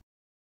apple.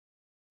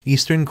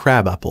 Eastern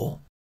crabapple.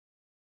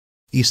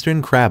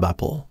 Eastern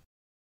crabapple.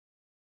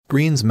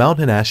 Green's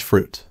mountain ash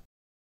fruit.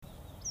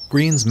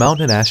 Green's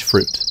mountain ash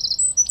fruit.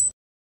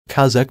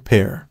 Kazakh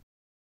pear.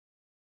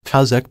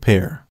 Kazakh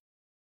pear.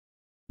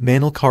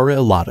 Nanalcara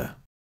alata.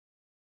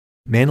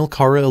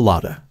 Nanalcara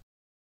alata.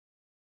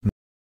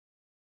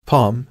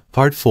 Pome,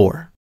 Part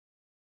 4.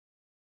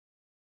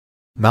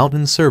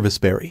 Mountain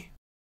serviceberry.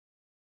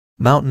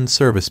 Mountain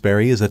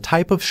serviceberry is a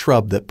type of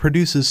shrub that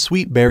produces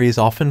sweet berries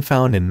often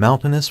found in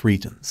mountainous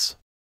regions.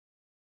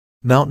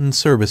 Mountain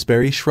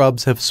serviceberry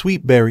shrubs have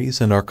sweet berries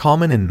and are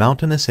common in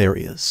mountainous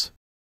areas.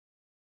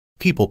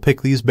 People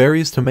pick these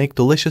berries to make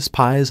delicious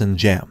pies and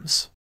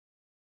jams.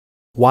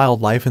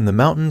 Wildlife in the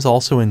mountains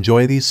also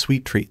enjoy these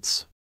sweet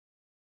treats.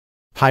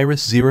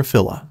 Pyrus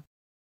xerophila.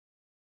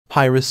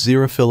 Pyrus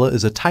xerophila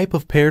is a type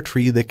of pear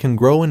tree that can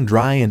grow in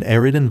dry and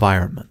arid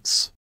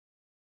environments.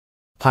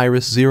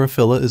 Pyrus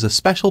xerophila is a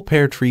special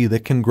pear tree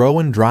that can grow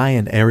in dry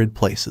and arid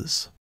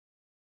places.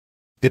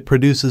 It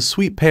produces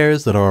sweet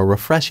pears that are a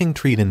refreshing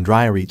treat in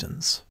dry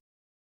regions.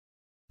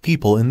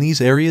 People in these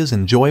areas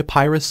enjoy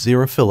Pyrus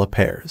xerophila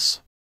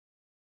pears.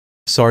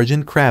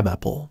 Sargent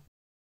crabapple.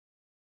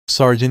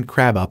 Sargent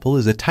crabapple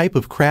is a type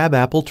of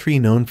crabapple tree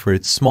known for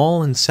its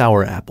small and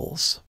sour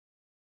apples.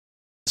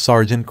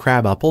 Sargent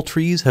crabapple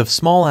trees have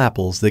small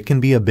apples that can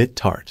be a bit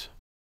tart.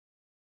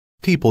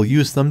 People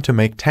use them to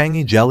make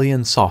tangy jelly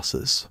and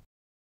sauces.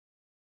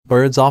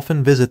 Birds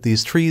often visit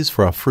these trees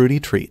for a fruity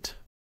treat.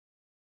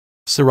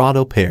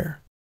 Cerrado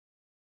pear.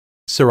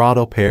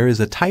 Cerrado pear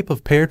is a type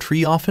of pear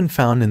tree often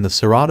found in the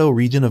Cerrado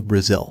region of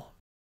Brazil.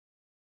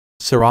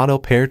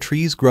 Cerrado pear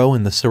trees grow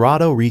in the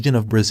Cerrado region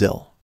of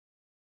Brazil.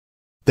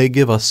 They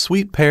give us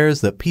sweet pears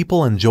that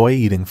people enjoy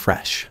eating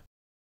fresh.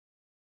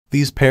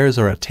 These pears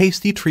are a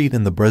tasty treat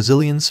in the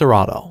Brazilian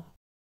Cerrado.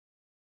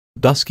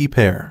 Dusky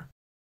pear.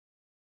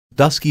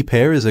 Dusky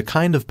pear is a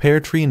kind of pear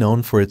tree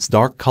known for its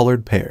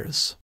dark-colored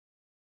pears.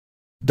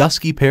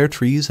 Dusky pear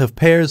trees have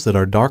pears that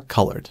are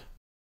dark-colored.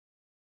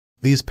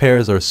 These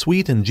pears are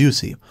sweet and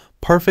juicy,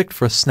 perfect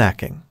for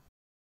snacking.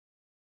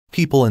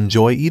 People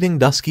enjoy eating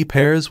dusky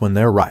pears when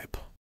they're ripe.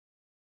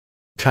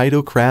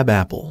 Kaido crab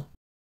apple.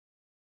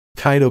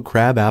 Kaido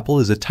crab apple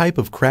is a type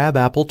of crab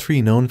apple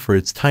tree known for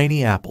its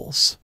tiny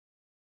apples.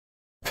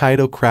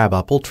 Kaido crab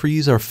apple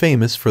trees are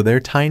famous for their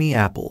tiny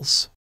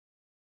apples.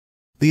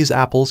 These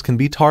apples can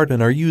be tart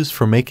and are used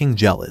for making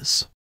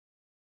jellies.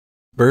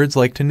 Birds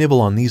like to nibble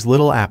on these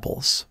little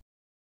apples.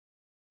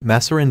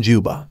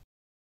 Masaranjuba.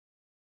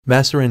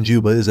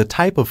 Masaranjuba is a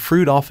type of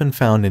fruit often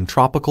found in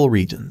tropical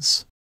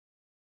regions.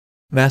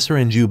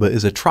 Masaranjuba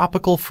is a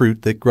tropical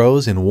fruit that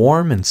grows in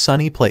warm and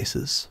sunny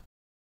places.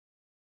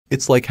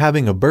 It's like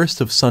having a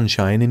burst of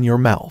sunshine in your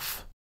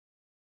mouth.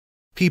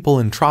 People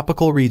in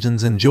tropical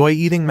regions enjoy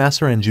eating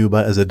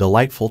masaranjuba as a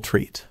delightful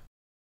treat.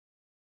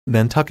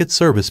 Nantucket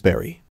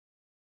serviceberry.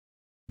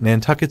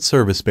 Nantucket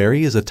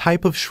serviceberry is a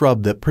type of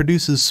shrub that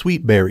produces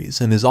sweet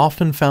berries and is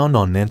often found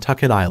on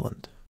Nantucket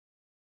Island.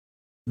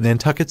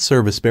 Nantucket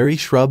serviceberry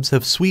shrubs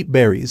have sweet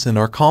berries and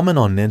are common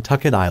on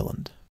Nantucket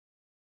Island.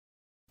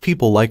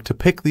 People like to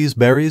pick these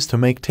berries to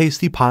make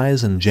tasty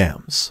pies and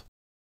jams.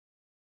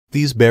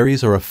 These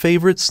berries are a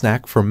favorite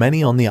snack for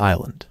many on the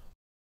island.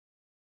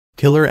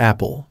 Killer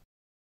apple.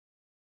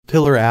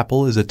 Pillar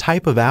apple is a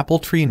type of apple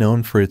tree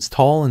known for its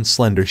tall and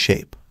slender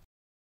shape.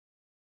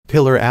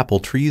 Pillar apple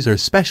trees are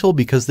special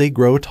because they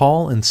grow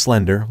tall and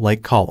slender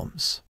like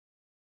columns.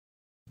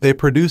 They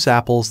produce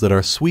apples that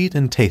are sweet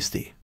and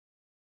tasty.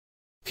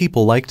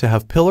 People like to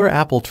have pillar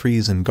apple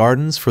trees in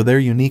gardens for their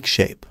unique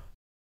shape.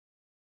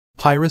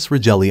 Pyrus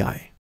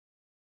regelii.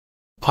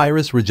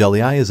 Pyrus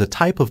regelii is a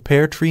type of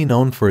pear tree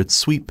known for its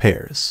sweet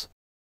pears.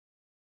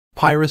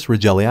 Pyrus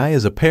regelii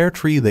is a pear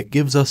tree that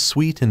gives us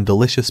sweet and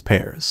delicious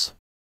pears.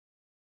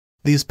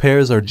 These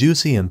pears are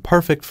juicy and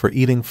perfect for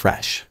eating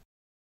fresh.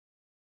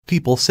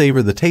 People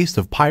savor the taste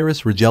of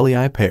Pyrus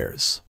regelii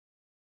pears.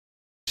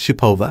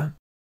 Shipova.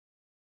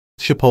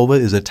 Shipova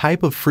is a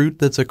type of fruit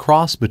that's a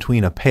cross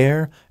between a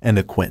pear and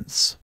a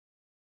quince.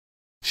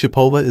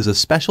 Shipova is a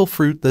special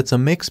fruit that's a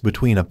mix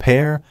between a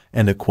pear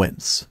and a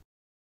quince.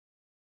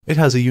 It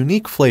has a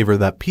unique flavor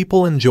that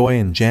people enjoy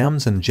in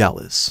jams and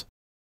jellies.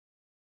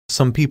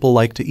 Some people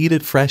like to eat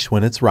it fresh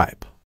when it's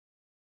ripe.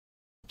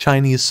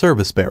 Chinese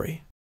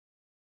serviceberry.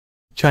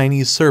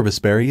 Chinese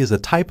serviceberry is a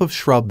type of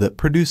shrub that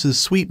produces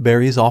sweet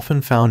berries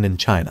often found in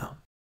China.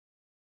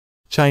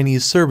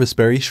 Chinese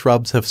serviceberry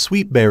shrubs have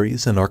sweet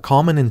berries and are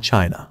common in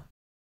China.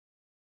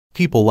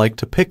 People like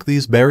to pick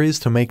these berries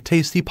to make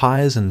tasty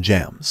pies and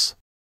jams.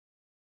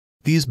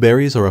 These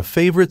berries are a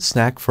favorite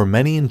snack for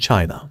many in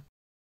China.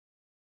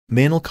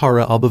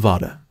 Manilkara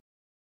obovata.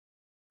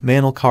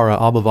 Manilkara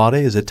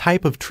obovata is a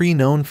type of tree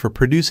known for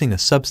producing a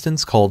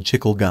substance called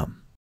chicle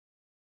gum.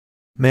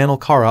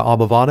 Manilkara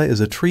obovata is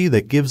a tree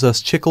that gives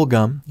us chicle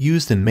gum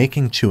used in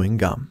making chewing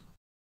gum.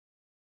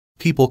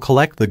 People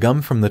collect the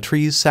gum from the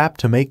tree's sap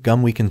to make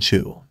gum we can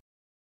chew.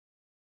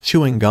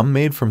 Chewing gum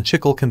made from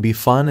chicle can be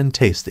fun and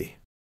tasty.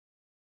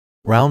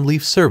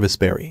 Roundleaf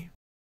serviceberry.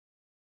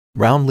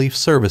 Roundleaf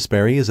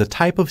serviceberry is a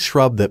type of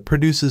shrub that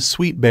produces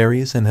sweet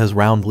berries and has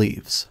round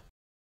leaves.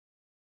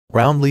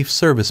 Roundleaf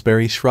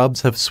serviceberry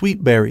shrubs have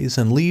sweet berries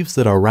and leaves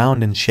that are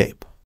round in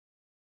shape.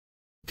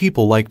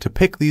 People like to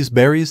pick these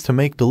berries to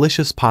make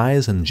delicious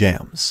pies and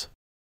jams.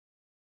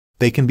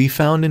 They can be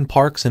found in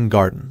parks and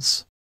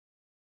gardens.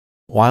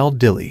 Wild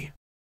dilly.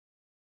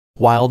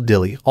 Wild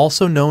dilly,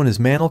 also known as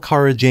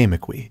Manilkara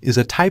jamiqui, is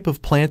a type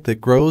of plant that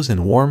grows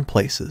in warm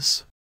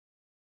places.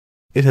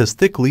 It has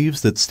thick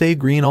leaves that stay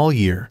green all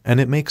year, and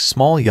it makes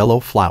small yellow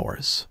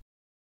flowers.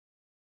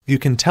 You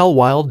can tell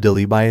wild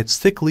dilly by its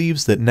thick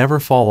leaves that never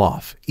fall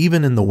off,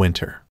 even in the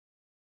winter.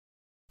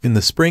 In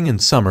the spring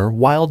and summer,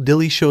 wild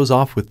dilly shows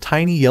off with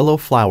tiny yellow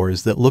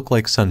flowers that look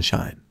like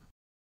sunshine.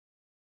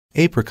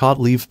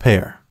 Apricot leaf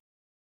pear.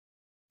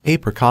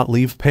 Apricot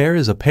leaf pear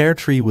is a pear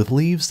tree with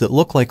leaves that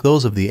look like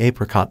those of the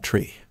apricot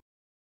tree.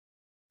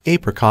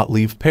 Apricot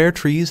leaf pear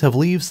trees have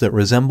leaves that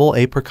resemble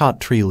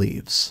apricot tree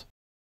leaves.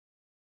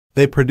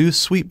 They produce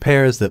sweet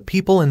pears that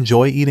people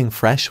enjoy eating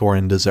fresh or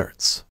in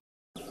desserts.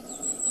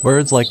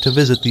 Birds like to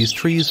visit these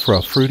trees for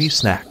a fruity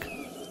snack.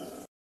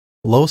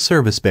 Low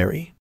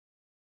serviceberry.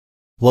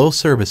 Low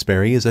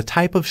serviceberry is a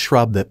type of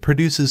shrub that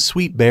produces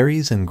sweet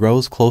berries and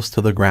grows close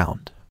to the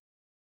ground.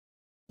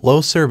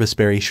 Low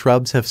serviceberry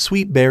shrubs have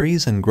sweet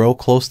berries and grow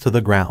close to the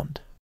ground.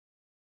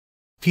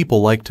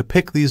 People like to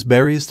pick these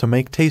berries to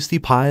make tasty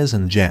pies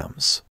and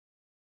jams.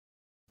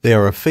 They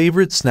are a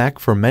favorite snack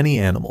for many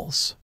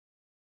animals.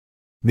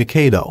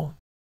 Nikado.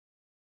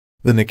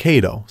 The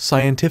Nikado,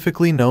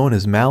 scientifically known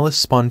as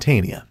Malus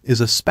spontanea,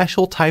 is a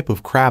special type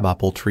of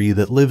crabapple tree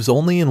that lives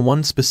only in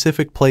one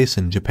specific place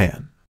in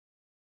Japan.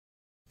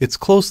 It's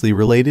closely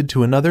related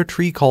to another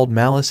tree called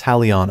Malus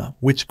halliana,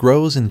 which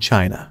grows in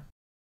China.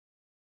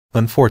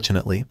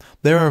 Unfortunately,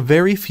 there are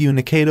very few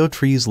Nikado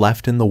trees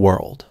left in the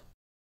world.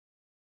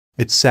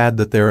 It's sad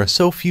that there are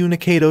so few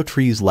Nikado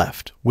trees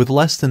left, with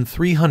less than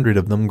 300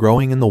 of them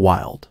growing in the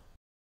wild.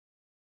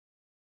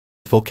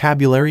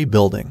 Vocabulary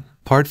building,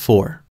 Part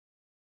 4.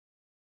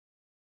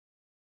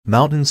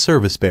 Mountain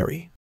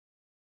serviceberry.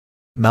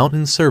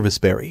 Mountain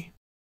serviceberry.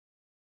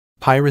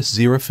 Pyrus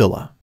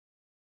xerophylla.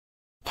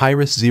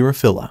 Pyrus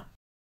xerophylla.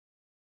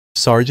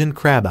 Sargent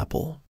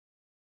crabapple.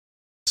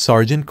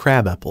 Sargent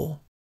crabapple.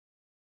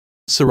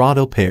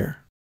 Serrato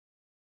pear.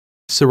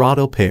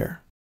 Serrato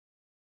pear.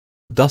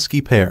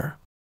 Dusky pear.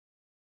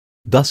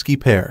 Dusky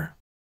pear.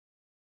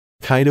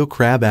 Kaido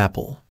crab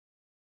apple.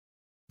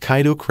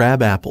 Kaido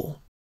crab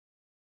apple.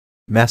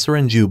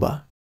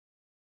 Masaranjuba.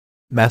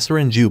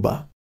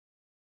 Masaranjuba.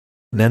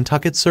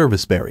 Nantucket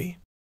serviceberry.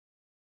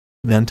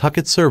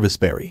 Nantucket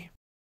serviceberry.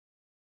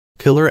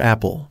 Killer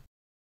apple.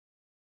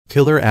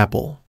 Killer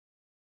apple.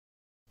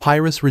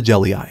 Pyrus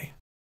regelii.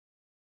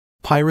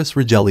 Pyrus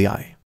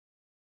regelii.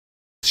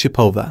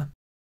 Shipova.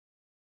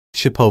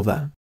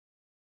 Shipova.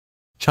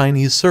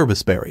 Chinese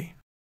serviceberry.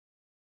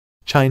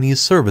 Chinese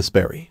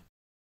serviceberry.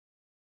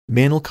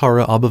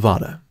 Manilkara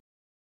obovata.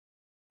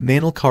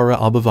 Manilkara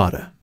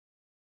obovata.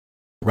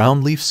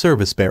 Roundleaf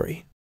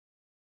serviceberry.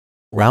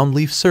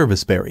 Roundleaf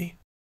serviceberry.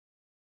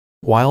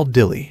 Wild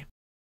dilly.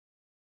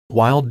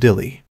 Wild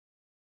dilly.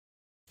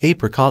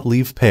 Apricot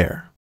leaf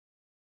pear.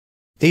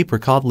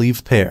 Apricot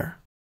leaf pear.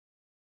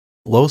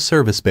 Low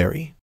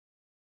serviceberry.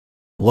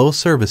 Low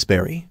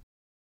serviceberry.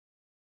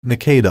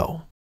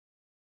 Nikado.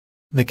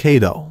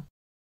 Mikado.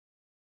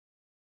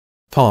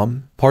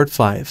 Pome, Part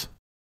 5.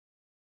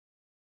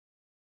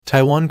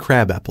 Taiwan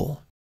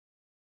crabapple.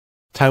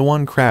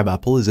 Taiwan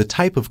crabapple is a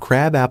type of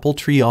crabapple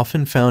tree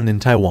often found in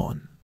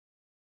Taiwan.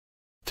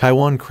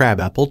 Taiwan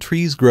crabapple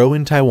trees grow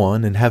in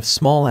Taiwan and have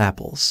small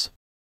apples.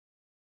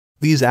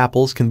 These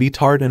apples can be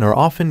tart and are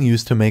often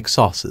used to make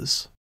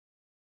sauces.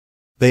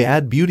 They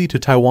add beauty to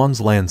Taiwan's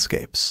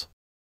landscapes.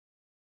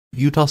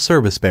 Utah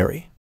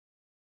serviceberry.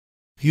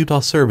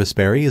 Utah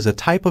serviceberry is a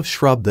type of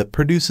shrub that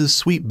produces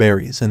sweet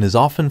berries and is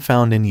often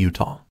found in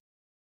Utah.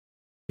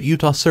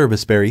 Utah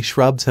serviceberry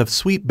shrubs have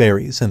sweet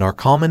berries and are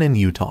common in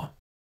Utah.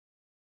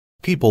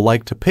 People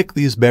like to pick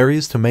these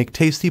berries to make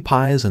tasty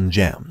pies and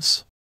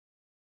jams.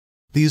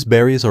 These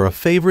berries are a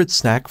favorite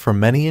snack for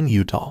many in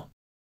Utah.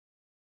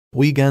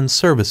 Weigand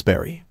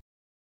serviceberry.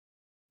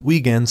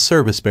 Weigand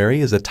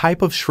serviceberry is a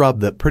type of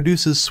shrub that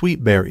produces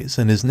sweet berries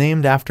and is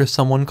named after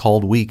someone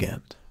called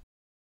Weigand.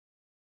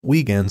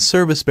 Weigand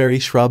serviceberry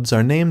shrubs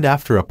are named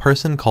after a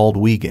person called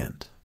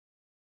Weigand.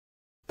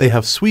 They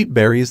have sweet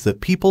berries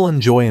that people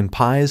enjoy in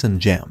pies and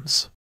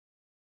jams.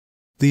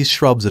 These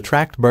shrubs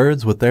attract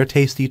birds with their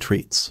tasty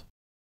treats.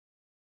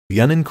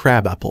 Yunnan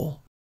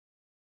crabapple.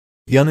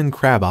 Yunnan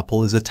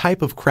crabapple is a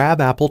type of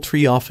crabapple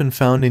tree often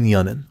found in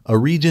Yunnan, a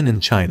region in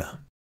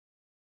China.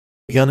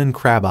 Yunnan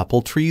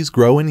crabapple trees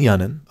grow in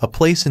Yunnan, a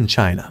place in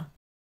China.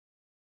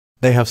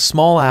 They have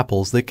small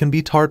apples that can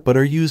be tart but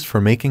are used for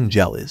making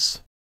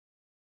jellies.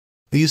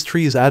 These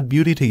trees add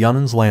beauty to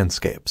Yunnan's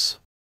landscapes.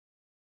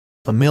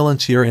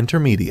 Amelanchier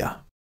intermedia.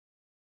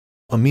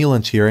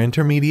 Amelanchier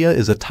intermedia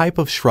is a type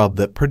of shrub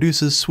that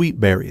produces sweet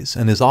berries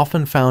and is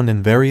often found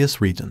in various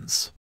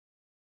regions.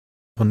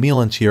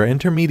 Amelanchier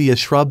intermedia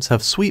shrubs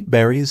have sweet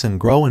berries and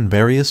grow in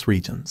various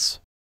regions.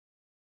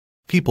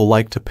 People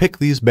like to pick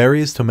these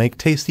berries to make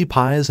tasty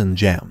pies and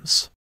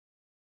jams.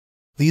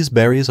 These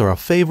berries are a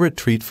favorite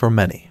treat for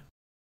many.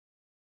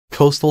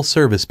 Coastal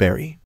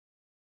serviceberry.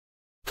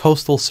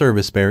 Coastal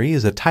serviceberry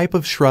is a type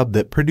of shrub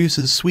that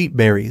produces sweet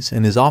berries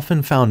and is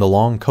often found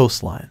along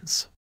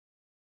coastlines.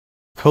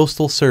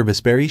 Coastal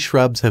serviceberry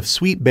shrubs have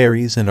sweet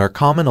berries and are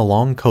common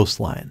along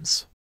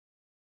coastlines.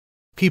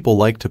 People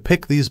like to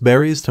pick these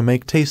berries to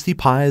make tasty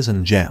pies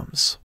and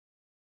jams.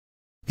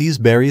 These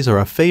berries are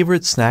a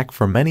favorite snack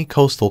for many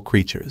coastal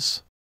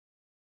creatures.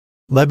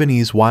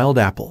 Lebanese wild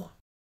apple.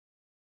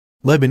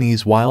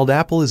 Lebanese wild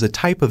apple is a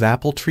type of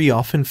apple tree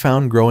often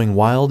found growing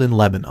wild in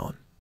Lebanon.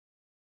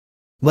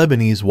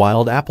 Lebanese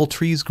wild apple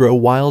trees grow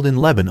wild in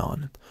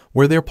Lebanon,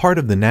 where they're part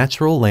of the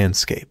natural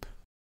landscape.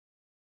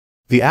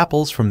 The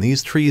apples from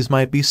these trees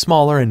might be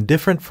smaller and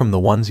different from the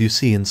ones you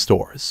see in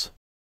stores.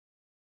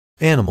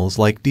 Animals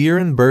like deer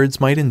and birds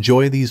might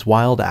enjoy these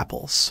wild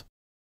apples.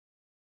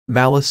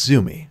 Malus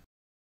zumi.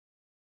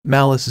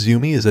 Malus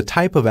zumi is a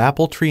type of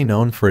apple tree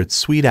known for its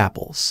sweet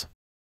apples.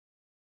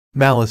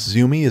 Malus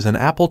zumi is an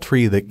apple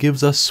tree that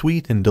gives us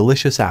sweet and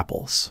delicious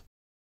apples.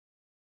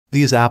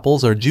 These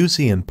apples are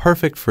juicy and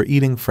perfect for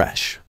eating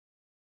fresh.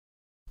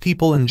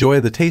 People enjoy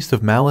the taste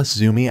of Malus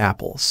zumi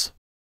apples.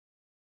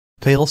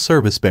 Pale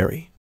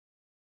serviceberry.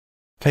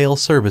 Pale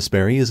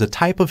serviceberry is a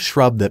type of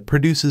shrub that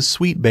produces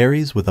sweet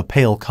berries with a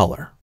pale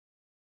color.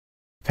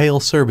 Pale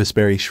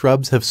serviceberry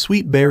shrubs have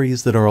sweet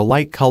berries that are a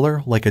light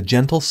color like a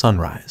gentle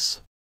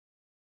sunrise.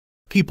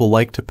 People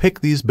like to pick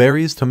these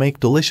berries to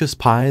make delicious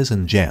pies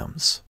and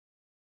jams.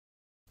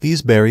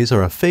 These berries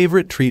are a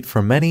favorite treat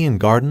for many in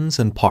gardens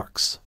and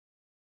parks.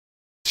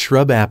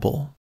 Shrub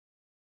apple.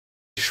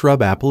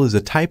 Shrub apple is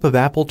a type of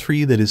apple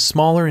tree that is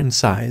smaller in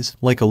size,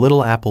 like a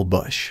little apple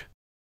bush.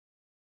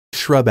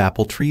 Shrub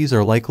apple trees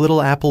are like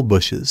little apple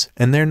bushes,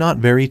 and they're not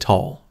very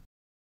tall.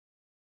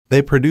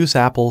 They produce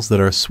apples that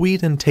are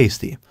sweet and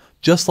tasty,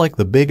 just like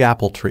the big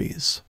apple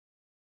trees.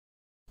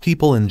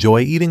 People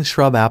enjoy eating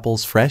shrub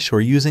apples fresh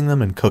or using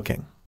them in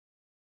cooking.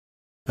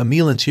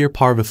 Amelanchier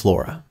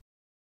parviflora.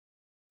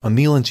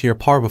 Amelanchier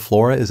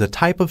parviflora is a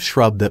type of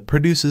shrub that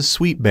produces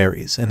sweet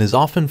berries and is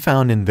often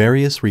found in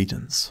various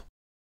regions.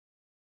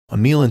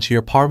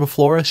 Amelanchier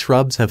parviflora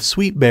shrubs have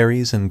sweet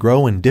berries and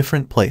grow in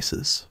different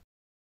places.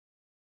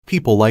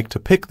 People like to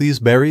pick these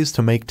berries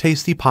to make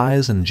tasty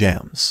pies and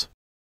jams.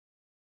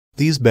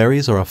 These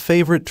berries are a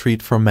favorite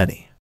treat for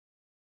many.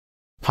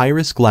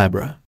 Pyrus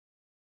glabra.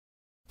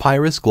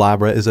 Pyrus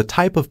glabra is a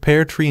type of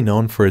pear tree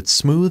known for its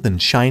smooth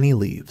and shiny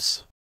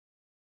leaves.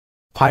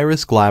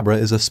 Pyrus glabra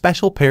is a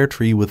special pear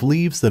tree with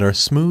leaves that are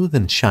smooth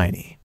and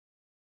shiny.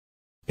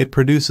 It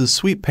produces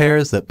sweet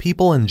pears that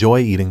people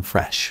enjoy eating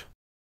fresh.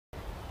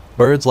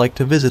 Birds like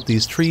to visit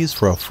these trees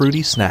for a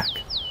fruity snack.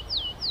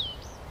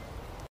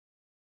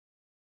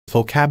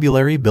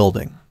 Vocabulary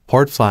building,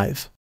 Part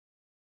 5.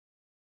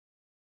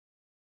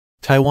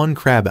 Taiwan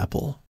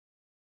crabapple.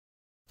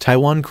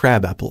 Taiwan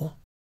crabapple.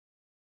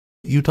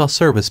 Utah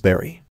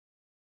serviceberry.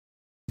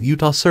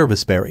 Utah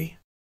serviceberry.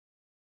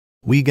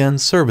 Weigand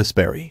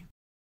serviceberry.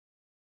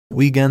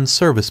 Weigand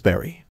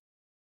serviceberry.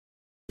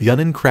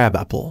 Yunnan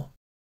crabapple.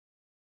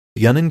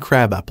 Yunnan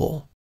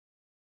crabapple.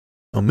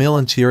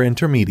 Amelanchier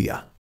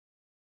intermedia.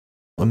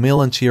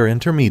 Amelanchier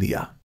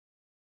intermedia.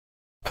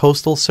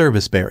 Coastal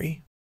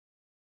serviceberry.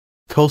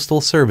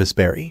 Coastal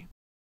serviceberry.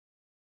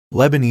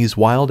 Lebanese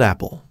wild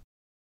apple.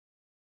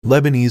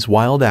 Lebanese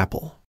wild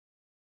apple.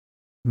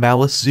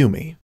 Malus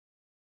zumi.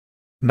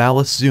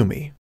 Malus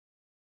zumi.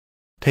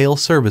 Pale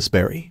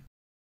serviceberry.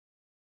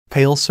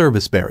 Pale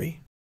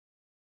serviceberry.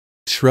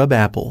 Shrub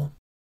apple.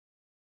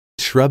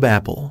 Shrub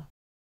apple.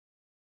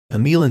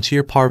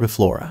 Amelanchier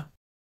parviflora.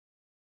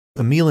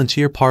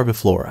 Amelanchier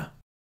parviflora.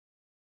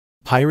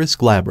 Pyrus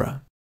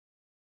glabra.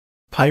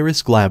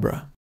 Pyrus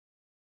glabra.